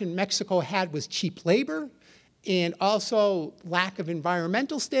attraction Mexico had was cheap labor and also lack of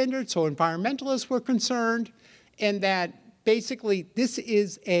environmental standards, so environmentalists were concerned, and that basically this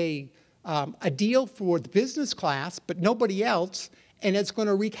is a deal for the business class, but nobody else, and it's going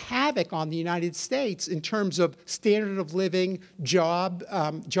to wreak havoc on the United States in terms of standard of living, jobs,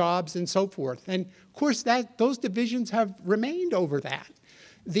 and so forth. And of course, those divisions have remained over that.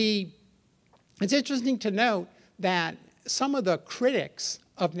 It's interesting to note that some of the critics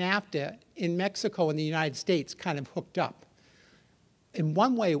of NAFTA in Mexico and the United States kind of hooked up. And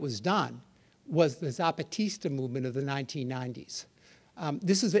one way it was done was the Zapatista movement of the 1990s.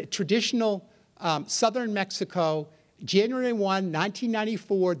 This is a traditional southern Mexico. January 1,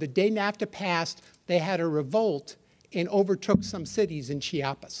 1994, the day NAFTA passed, they had a revolt and overtook some cities in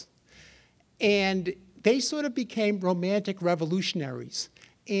Chiapas. And they sort of became romantic revolutionaries.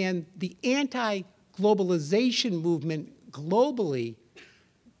 And the anti-globalization movement globally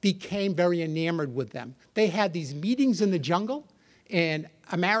became very enamored with them. They had these meetings in the jungle, and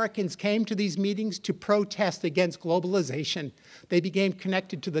Americans came to these meetings to protest against globalization. They became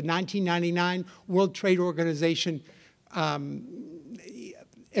connected to the 1999 World Trade Organization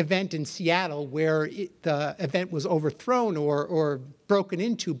event in Seattle, where the event was overthrown or broken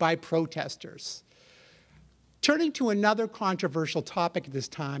into by protesters. Turning to another controversial topic at this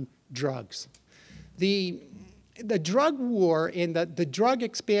time, drugs. The drug war and the drug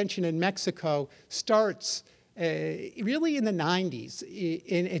expansion in Mexico starts really in the 90s,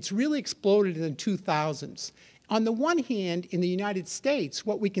 and it's really exploded in the 2000s. On the one hand, in the United States,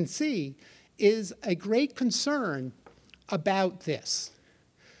 what we can see is a great concern about this.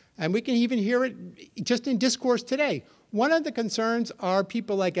 And we can even hear it just in discourse today. One of the concerns are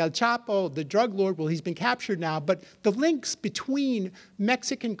people like El Chapo, the drug lord. Well, he's been captured now, but the links between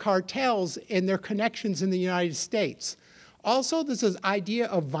Mexican cartels and their connections in the United States. Also, there's this idea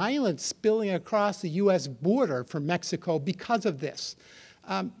of violence spilling across the U.S. border from Mexico because of this.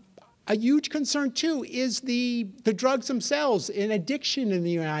 A huge concern, too, is the drugs themselves and addiction in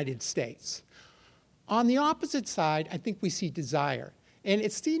the United States. On the opposite side, I think we see desire. And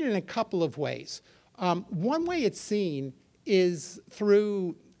it's seen in a couple of ways. One way it's seen is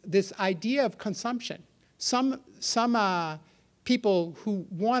through this idea of consumption. Some people who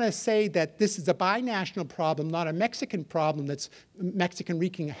want to say that this is a binational problem, not a Mexican problem that's Mexican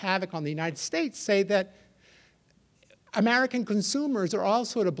wreaking havoc on the United States, say that American consumers are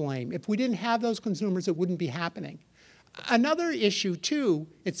also to blame. If we didn't have those consumers, it wouldn't be happening. Another issue, too,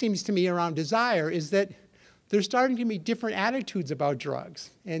 it seems to me, around desire is that there's starting to be different attitudes about drugs.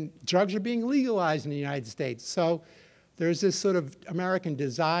 And drugs are being legalized in the United States. So there's this sort of American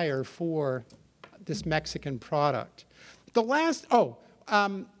desire for this Mexican product. The last,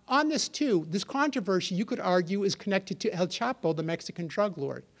 on this too, this controversy, you could argue, is connected to El Chapo, the Mexican drug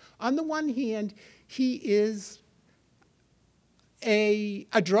lord. On the one hand, he is a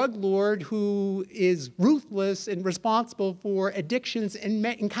drug lord who is ruthless and responsible for addictions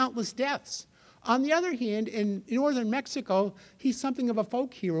and countless deaths. On the other hand, in northern Mexico, he's something of a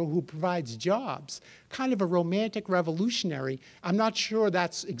folk hero who provides jobs, kind of a romantic revolutionary. I'm not sure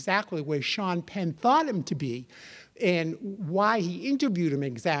that's exactly where Sean Penn thought him to be and why he interviewed him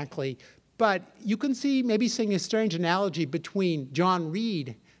exactly. But you can see, maybe seeing a strange analogy between John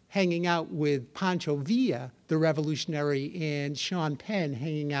Reed hanging out with Pancho Villa, the revolutionary, and Sean Penn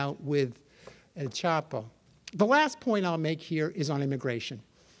hanging out with El Chapo. The last point I'll make here is on immigration.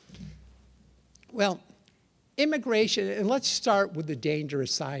 Well, immigration, and let's start with the dangerous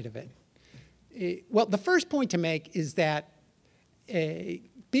side of it. Well, the first point to make is that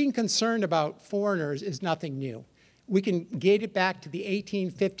being concerned about foreigners is nothing new. We can date it back to the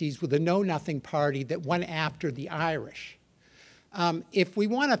 1850s with the Know Nothing Party that went after the Irish. If we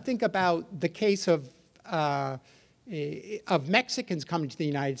want to think about the case of Mexicans coming to the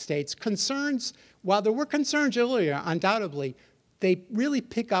United States, concerns, while there were concerns earlier, undoubtedly, they really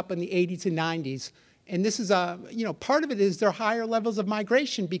pick up in the 80s and 90s. And this is part of it is their higher levels of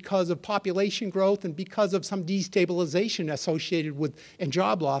migration because of population growth and because of some destabilization associated with, and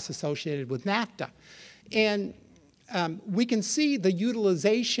job loss associated with NAFTA. And we can see the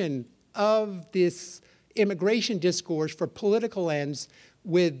utilization of this immigration discourse for political ends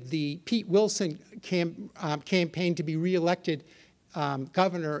with the Pete Wilson campaign to be reelected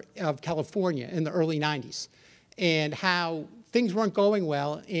governor of California in the early 90s, and how things weren't going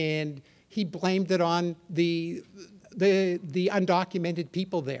well, and he blamed it on the undocumented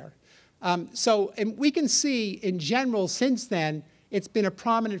people there. And we can see, in general, since then, it's been a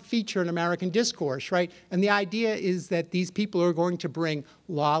prominent feature in American discourse, right? And the idea is that these people are going to bring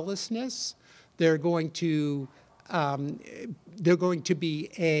lawlessness. They're going to be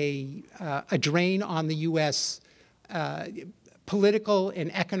a drain on the U.S. Political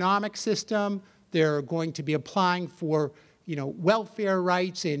and economic system. They're going to be applying for welfare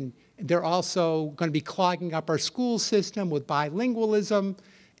rights, and they're also going to be clogging up our school system with bilingualism.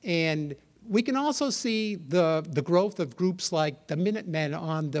 And we can also see the growth of groups like the Minutemen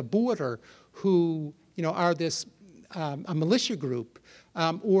on the border, who are this a militia group,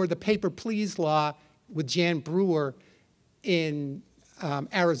 or the Paper Please law with Jan Brewer in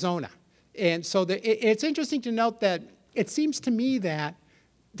Arizona. And so it's interesting to note that it seems to me that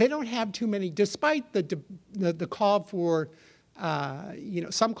they don't have too many, despite the call for,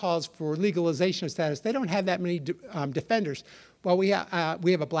 some calls for legalization of status. They don't have that many defenders. Well, we have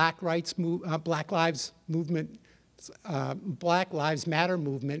a Black Lives movement, Black Lives Matter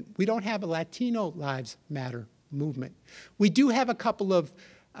movement. We don't have a Latino Lives Matter movement. We do have a couple of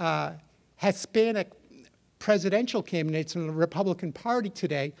Hispanic presidential candidates in the Republican Party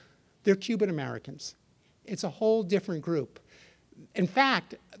today, they're Cuban Americans. It's a whole different group. In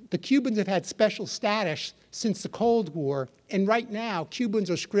fact, the Cubans have had special status since the Cold War, and right now, Cubans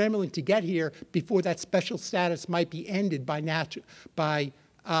are scrambling to get here before that special status might be ended by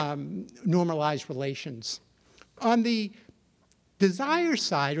normalized relations. On the desire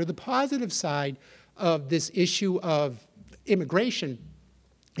side, or the positive side of this issue of immigration,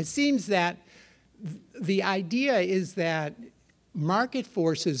 it seems that the idea is that market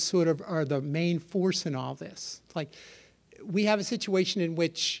forces sort of are the main force in all this. Like, we have a situation in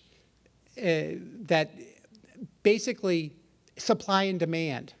which that basically supply and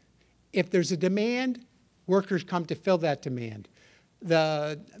demand. If there's a demand, workers come to fill that demand.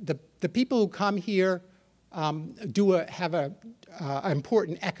 The people who come here have an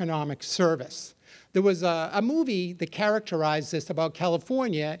important economic service. There was a movie that characterized this about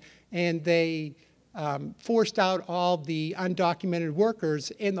California, and they forced out all the undocumented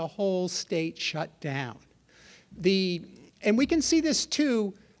workers, and the whole state shut down. And we can see this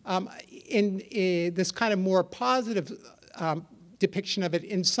too in this kind of more positive depiction of it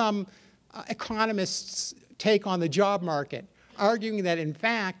in some economists' take on the job market, arguing that in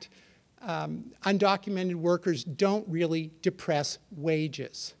fact undocumented workers don't really depress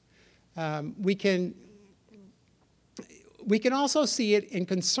wages. We can also see it in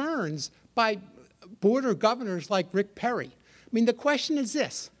concerns by border governors like Rick Perry. I mean, the question is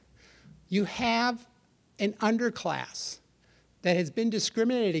this: you have an underclass that has been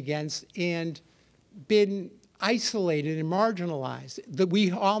discriminated against and been isolated and marginalized. That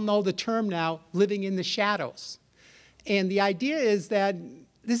we all know the term now, living in the shadows. And the idea is that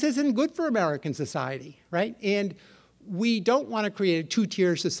this isn't good for American society, right? And we don't want to create a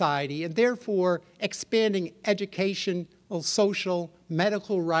two-tier society, and therefore expanding education, social,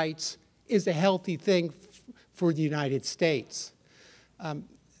 medical rights is a healthy thing for the United States.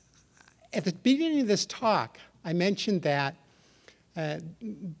 At the beginning of this talk, I mentioned that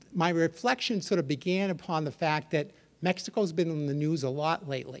my reflection sort of began upon the fact that Mexico's been in the news a lot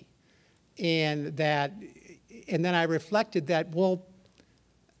lately. And then I reflected that, well,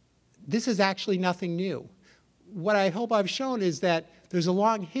 this is actually nothing new. What I hope I've shown is that there's a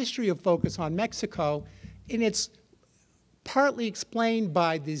long history of focus on Mexico, and it's partly explained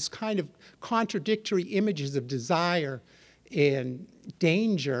by these kind of contradictory images of desire and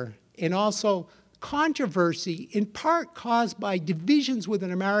danger, and also controversy, in part caused by divisions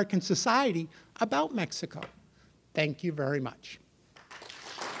within American society about Mexico. Thank you very much.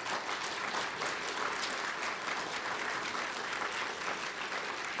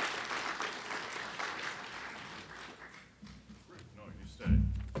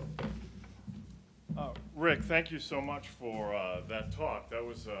 Rick, thank you so much for that talk. That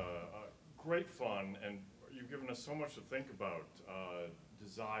was great fun, and you've given us so much to think about.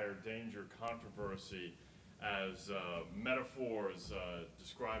 Desire, danger, controversy as metaphors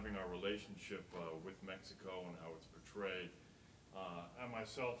describing our relationship with Mexico and how it's portrayed. And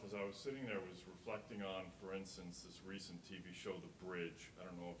myself, as I was sitting there, was reflecting on, for instance, this recent TV show, The Bridge. I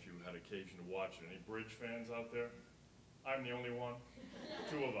don't know if you had occasion to watch it. Any Bridge fans out there? I'm the only one.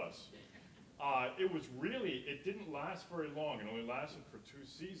 Two of us. It didn't last very long. It only lasted for 2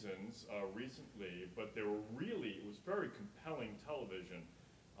 seasons recently, but it was very compelling television.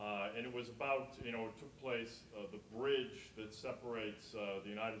 And it was about, it took place, the bridge that separates the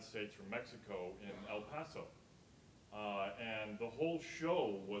United States from Mexico in El Paso. And the whole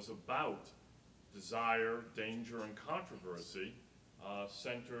show was about desire, danger, and controversy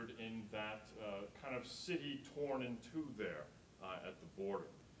centered in that kind of city torn in two there at the border.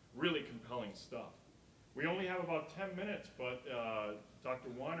 Really compelling stuff. We only have about 10 minutes, but Dr.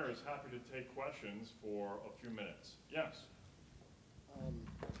 Weiner is happy to take questions for a few minutes. Yes?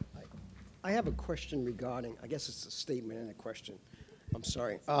 I have a question regarding, I guess it's a statement and a question. I'm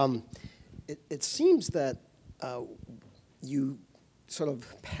sorry. It seems that you sort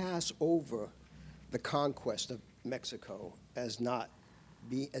of pass over the conquest of Mexico as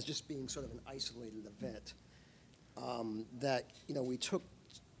just being sort of an isolated event. That, we took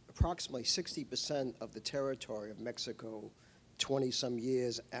approximately 60% of the territory of Mexico 20-some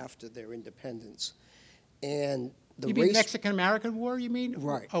years after their independence. And you mean Mexican-American War, you mean?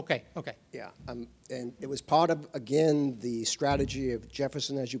 Right. Okay, okay. Yeah, and it was part of, again, the strategy of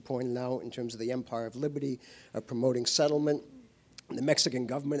Jefferson, as you pointed out, in terms of the Empire of Liberty, of promoting settlement. The Mexican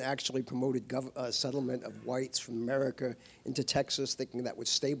government actually promoted settlement of whites from America into Texas, thinking that would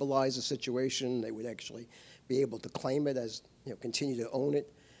stabilize the situation. They would actually be able to claim it as, continue to own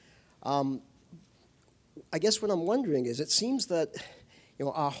it. I guess what I'm wondering is, it seems that, You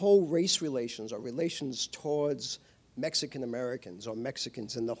know, our whole race relations, our relations towards Mexican Americans or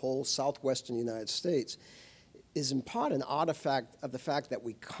Mexicans in the whole southwestern United States is in part an artifact of the fact that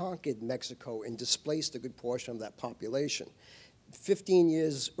we conquered Mexico and displaced a good portion of that population. 15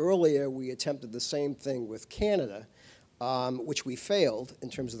 years earlier, we attempted the same thing with Canada, which we failed in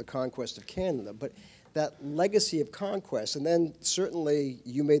terms of the conquest of Canada. But that legacy of conquest, and then certainly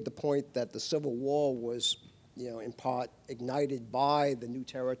you made the point that the Civil War was, you know, in part ignited by the new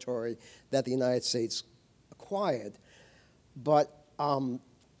territory that the United States acquired. But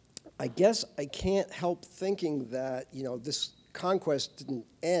I guess I can't help thinking that, you know, this conquest didn't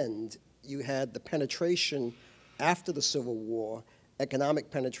end. You had the penetration after the Civil War, economic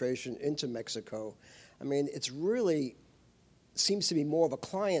penetration into Mexico. I mean, it's really seems to be more of a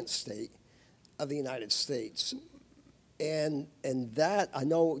client state of the United States. And that, I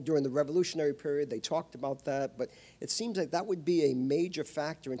know during the Revolutionary period they talked about that, but it seems like that would be a major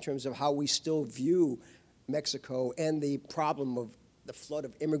factor in terms of how we still view Mexico and the problem of the flood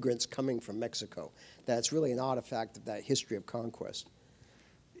of immigrants coming from Mexico. That's really an artifact of that history of conquest.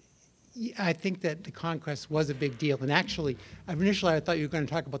 Yeah, I think that the conquest was a big deal. And actually, initially I thought you were going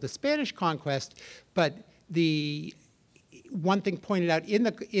to talk about the Spanish conquest, but the one thing pointed out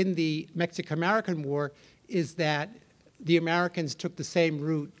in the Mexican-American War is that the Americans took the same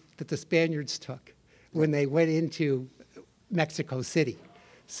route that the Spaniards took when they went into Mexico City.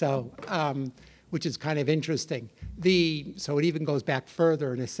 So, which is kind of interesting. So it even goes back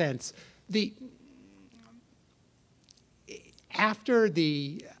further in a sense. I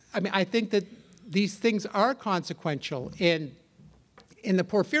think that these things are consequential. In the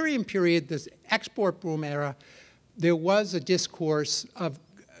Porfirian period, this export boom era, there was a discourse of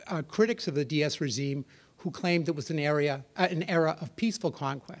critics of the Diaz regime who claimed it was an era of peaceful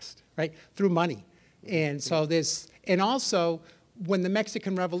conquest, right, through money. And so and also when the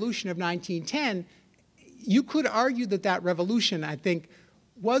Mexican Revolution of 1910, you could argue that that revolution, I think,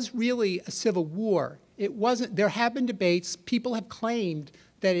 was really a civil war. It wasn't. There have been debates. People have claimed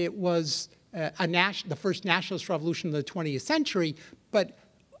that it was the first nationalist revolution of the 20th century, but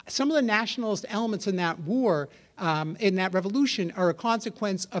some of the nationalist elements in that war, in that revolution, are a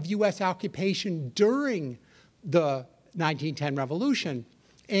consequence of U.S. occupation during the 1910 revolution.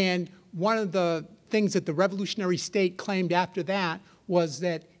 And one of the things that the revolutionary state claimed after that was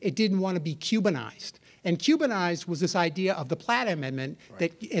that it didn't want to be Cubanized. And Cubanized was this idea of the Platt Amendment, right,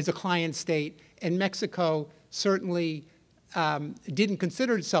 that is a client state, and Mexico certainly didn't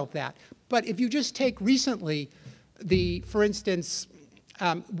consider itself that. But if you just take recently, for instance,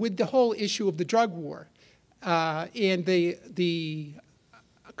 with the whole issue of the drug war and the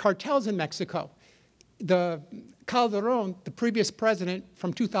cartels in Mexico, the Calderon, the previous president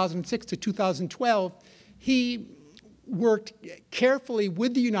from 2006 to 2012, he worked carefully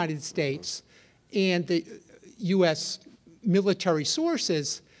with the United States and the U.S. military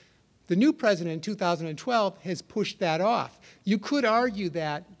sources. The new president in 2012 has pushed that off. You could argue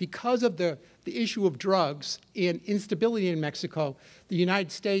that because of the issue of drugs and instability in Mexico, the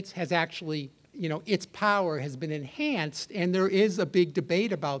United States has actually, you know, its power has been enhanced, and there is a big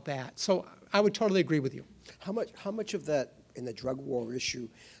debate about that. So I would totally agree with you. How much of that in the drug war issue,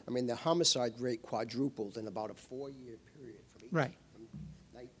 I mean, the homicide rate quadrupled in about a 4-year period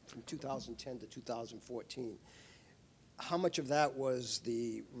from 2010 to 2014. How much of that was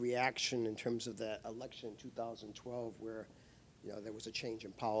the reaction in terms of that election in 2012 where, you know, there was a change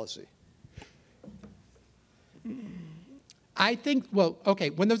in policy? I think, well, okay,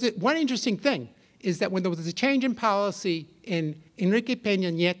 when there was one interesting thing is that when there was a change in policy and Enrique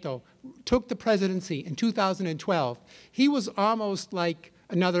Peña Nieto took the presidency in 2012, he was almost like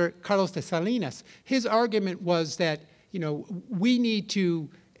another Carlos de Salinas. His argument was that, you know, we need to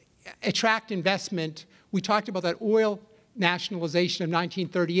attract investment. We talked about that oil nationalization of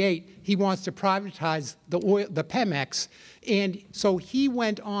 1938. He wants to privatize the Pemex. And so he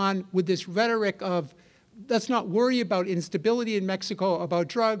went on with this rhetoric of, let's not worry about instability in Mexico, about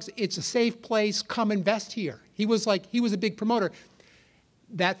drugs. It's a safe place. Come invest here. He was a big promoter.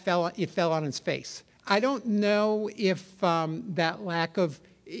 It fell on its face. I don't know if that lack of,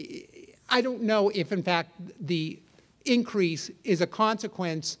 I don't know if in fact the increase is a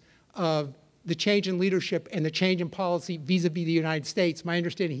consequence of the change in leadership and the change in policy vis-a-vis the United States. My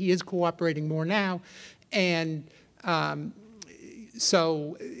understanding, he is cooperating more now. And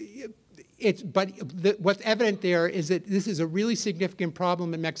what's evident there is that this is a really significant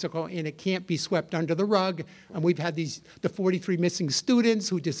problem in Mexico, and it can't be swept under the rug. And we've had the 43 missing students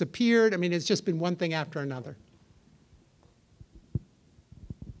who disappeared. I mean, it's just been one thing after another.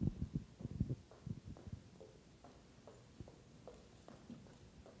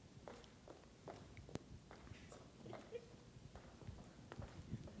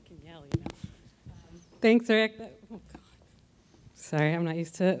 Thanks, Rick. Oh, God. Sorry, I'm not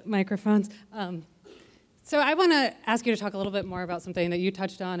used to microphones. So I want to ask you to talk a little bit more about something that you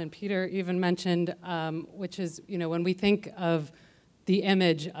touched on and Peter even mentioned, which is, when we think of the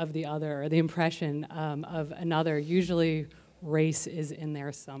image of the other or the impression of another, usually race is in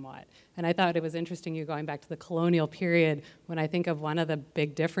there somewhat. And I thought it was interesting you going back to the colonial period when I think of one of the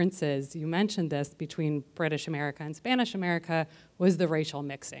big differences, you mentioned this, between British America and Spanish America was the racial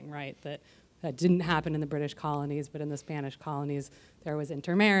mixing, right? That didn't happen in the British colonies, but in the Spanish colonies there was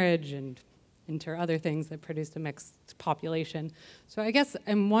intermarriage and other things that produced a mixed population. So I guess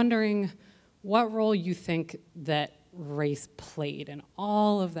I'm wondering what role you think that race played in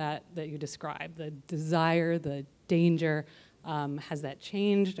all of that you described, the desire, the danger. Has that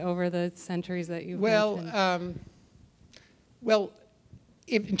changed over the centuries that you've mentioned?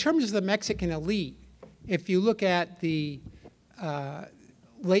 In terms of the Mexican elite, if you look at the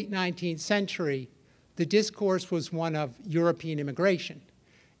late 19th century, the discourse was one of European immigration.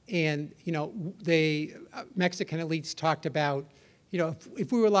 And, the Mexican elites talked about,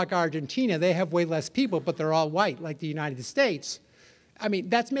 if we were like Argentina, they have way less people, but they're all white, like the United States. I mean,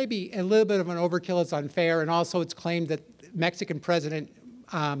 that's maybe a little bit of an overkill. It's unfair. And also it's claimed that Mexican President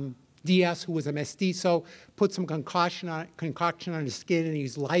Diaz, who was a mestizo, put some concoction on his skin, and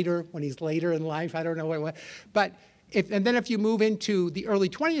he's lighter when he's later in life. I don't know what it was. But then if you move into the early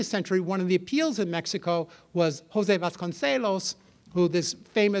 20th century, one of the appeals in Mexico was Jose Vasconcelos, who this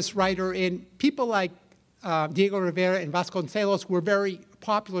famous writer, and people like Diego Rivera and Vasconcelos were very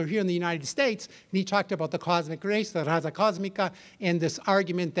popular here in the United States, and he talked about the cosmic race, the raza cósmica, and this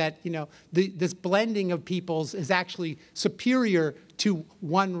argument that this blending of peoples is actually superior to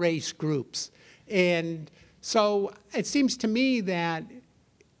one race groups. And so it seems to me that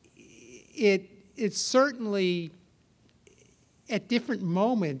it's certainly, at different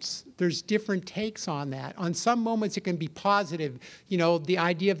moments, there's different takes on that. On some moments, it can be positive. The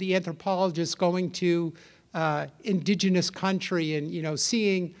idea of the anthropologist going to indigenous country and,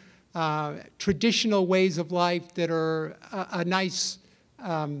 seeing traditional ways of life that are a nice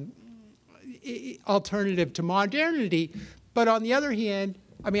alternative to modernity. But on the other hand,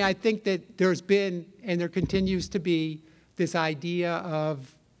 I mean, I think that there's been, and there continues to be, this idea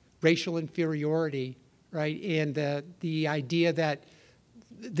of racial inferiority, right? And the idea that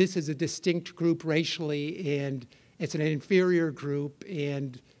this is a distinct group racially, and it's an inferior group,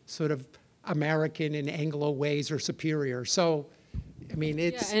 and sort of American and Anglo ways are superior. So, I mean,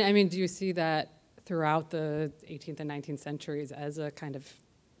 it's... Yeah, and I mean, do you see that throughout the 18th and 19th centuries as a kind of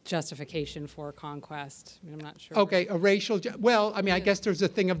justification for conquest? I mean, I'm not sure. Okay, a racial... Well, I mean, I guess there's a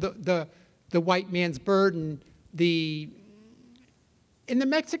thing of the white man's burden. In the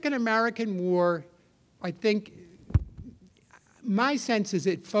Mexican-American War, I think my sense is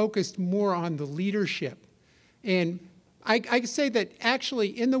it focused more on the leadership. And I say that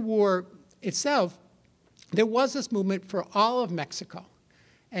actually in the war itself, there was this movement for all of Mexico.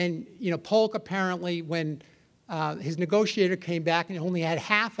 And, Polk apparently, when his negotiator came back and only had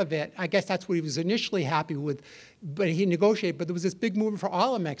half of it, I guess that's what he was initially happy with, but he negotiated. But there was this big movement for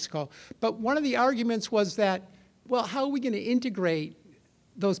all of Mexico. But one of the arguments was that, well, how are we going to integrate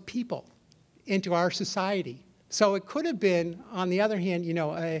those people into our society? So it could have been, on the other hand,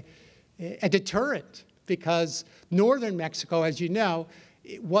 a deterrent, because northern Mexico, as you know,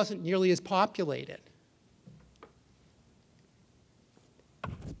 it wasn't nearly as populated.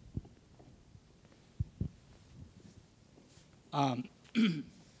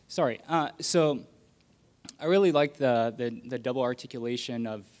 Sorry. So I really like the double articulation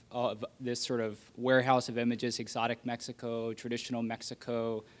of this sort of warehouse of images: exotic Mexico, traditional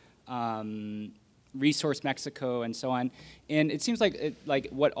Mexico, resource Mexico, and so on. And it seems like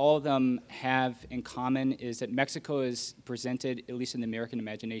what all of them have in common is that Mexico is presented, at least in the American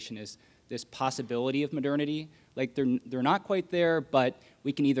imagination, as this possibility of modernity. Like they're not quite there, but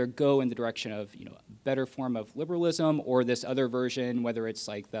we can either go in the direction of a better form of liberalism, or this other version, whether it's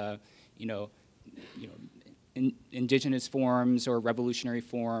like the indigenous forms or revolutionary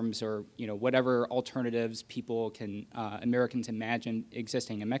forms, or whatever alternatives people can Americans imagine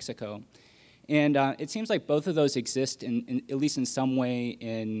existing in Mexico. And it seems like both of those exist, at least in some way,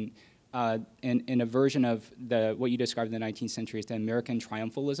 in a version of what you described in the 19th century as the American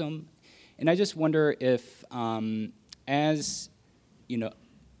triumphalism. And I just wonder if, as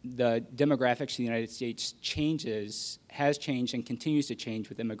the demographics of the United States has changed and continues to change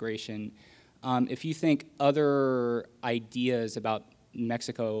with immigration, if you think other ideas about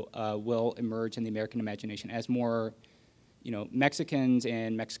Mexico will emerge in the American imagination as more Mexicans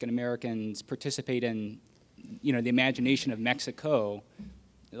and Mexican Americans participate in, the imagination of Mexico,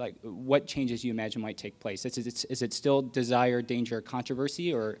 like what changes you imagine might take place? Is it still desire, danger,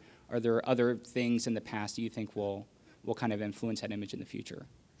 controversy, or are there other things in the past that you think will kind of influence that image in the future?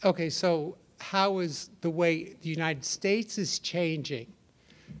 Okay, so how is the way the United States is changing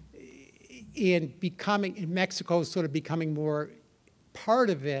in Mexico sort of becoming more part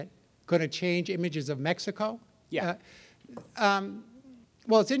of it, going to change images of Mexico? Yeah.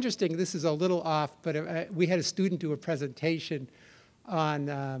 Well, it's interesting. This is a little off, but we had a student do a presentation on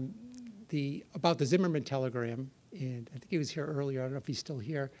about the Zimmerman telegram, and I think he was here earlier. I don't know if he's still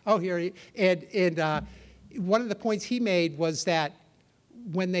here. Oh, here he. And one of the points he made was that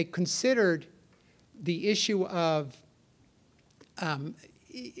when they considered the issue of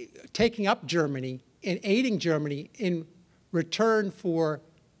taking up Germany and aiding Germany in return for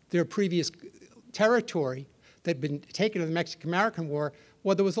their previous territory that had been taken in the Mexican-American War,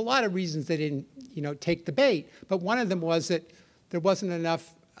 well, there was a lot of reasons they didn't, take the bait. But one of them was that there wasn't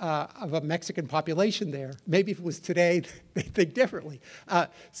enough of a Mexican population there. Maybe if it was today, they'd think differently.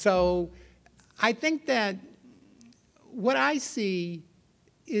 So I think that what I see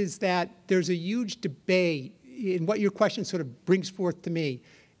is that there's a huge debate, and what your question sort of brings forth to me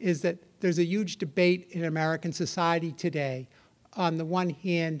is that there's a huge debate in American society today. On the one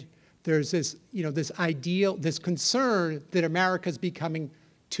hand, there's this, this ideal, this concern that America's becoming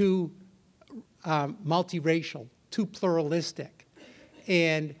too multiracial, too pluralistic.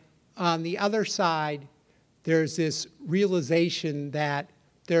 And on the other side, there's this realization that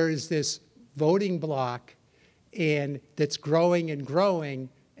there is this voting bloc and that's growing and growing.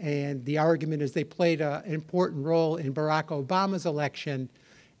 And the argument is they played an important role in Barack Obama's election,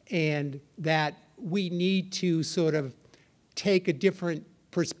 and that we need to sort of take a different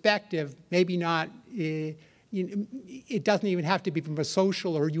perspective, maybe not, it doesn't even have to be from a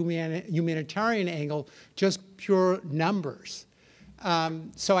social or humanitarian angle, just pure numbers.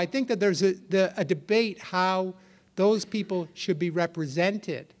 So I think that there's a debate how those people should be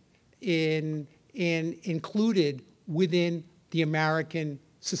represented and included within the American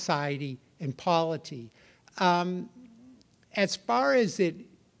society and polity. As far as it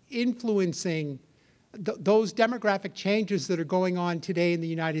influencing those demographic changes that are going on today in the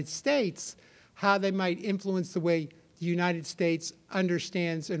United States, how they might influence the way the United States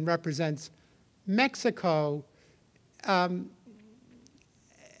understands and represents Mexico, I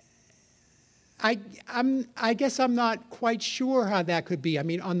guess I'm not quite sure how that could be. I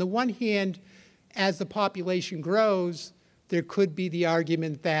mean, on the one hand, as the population grows, there could be the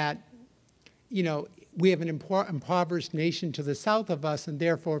argument that, we have an impoverished nation to the south of us, and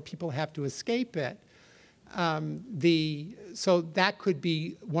therefore people have to escape it. So that could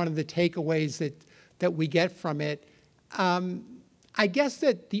be one of the takeaways that we get from it. I guess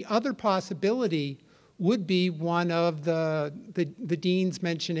that the other possibility would be one of the dean's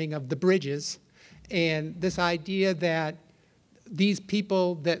mentioning of the bridges, and this idea that these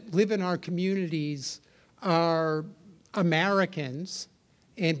people that live in our communities are Americans,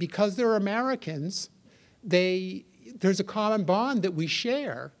 and because they're Americans, there's a common bond that we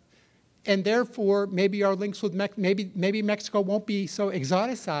share, and therefore maybe our links with maybe Mexico won't be so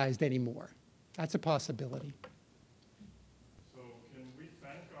exoticized anymore. That's a possibility.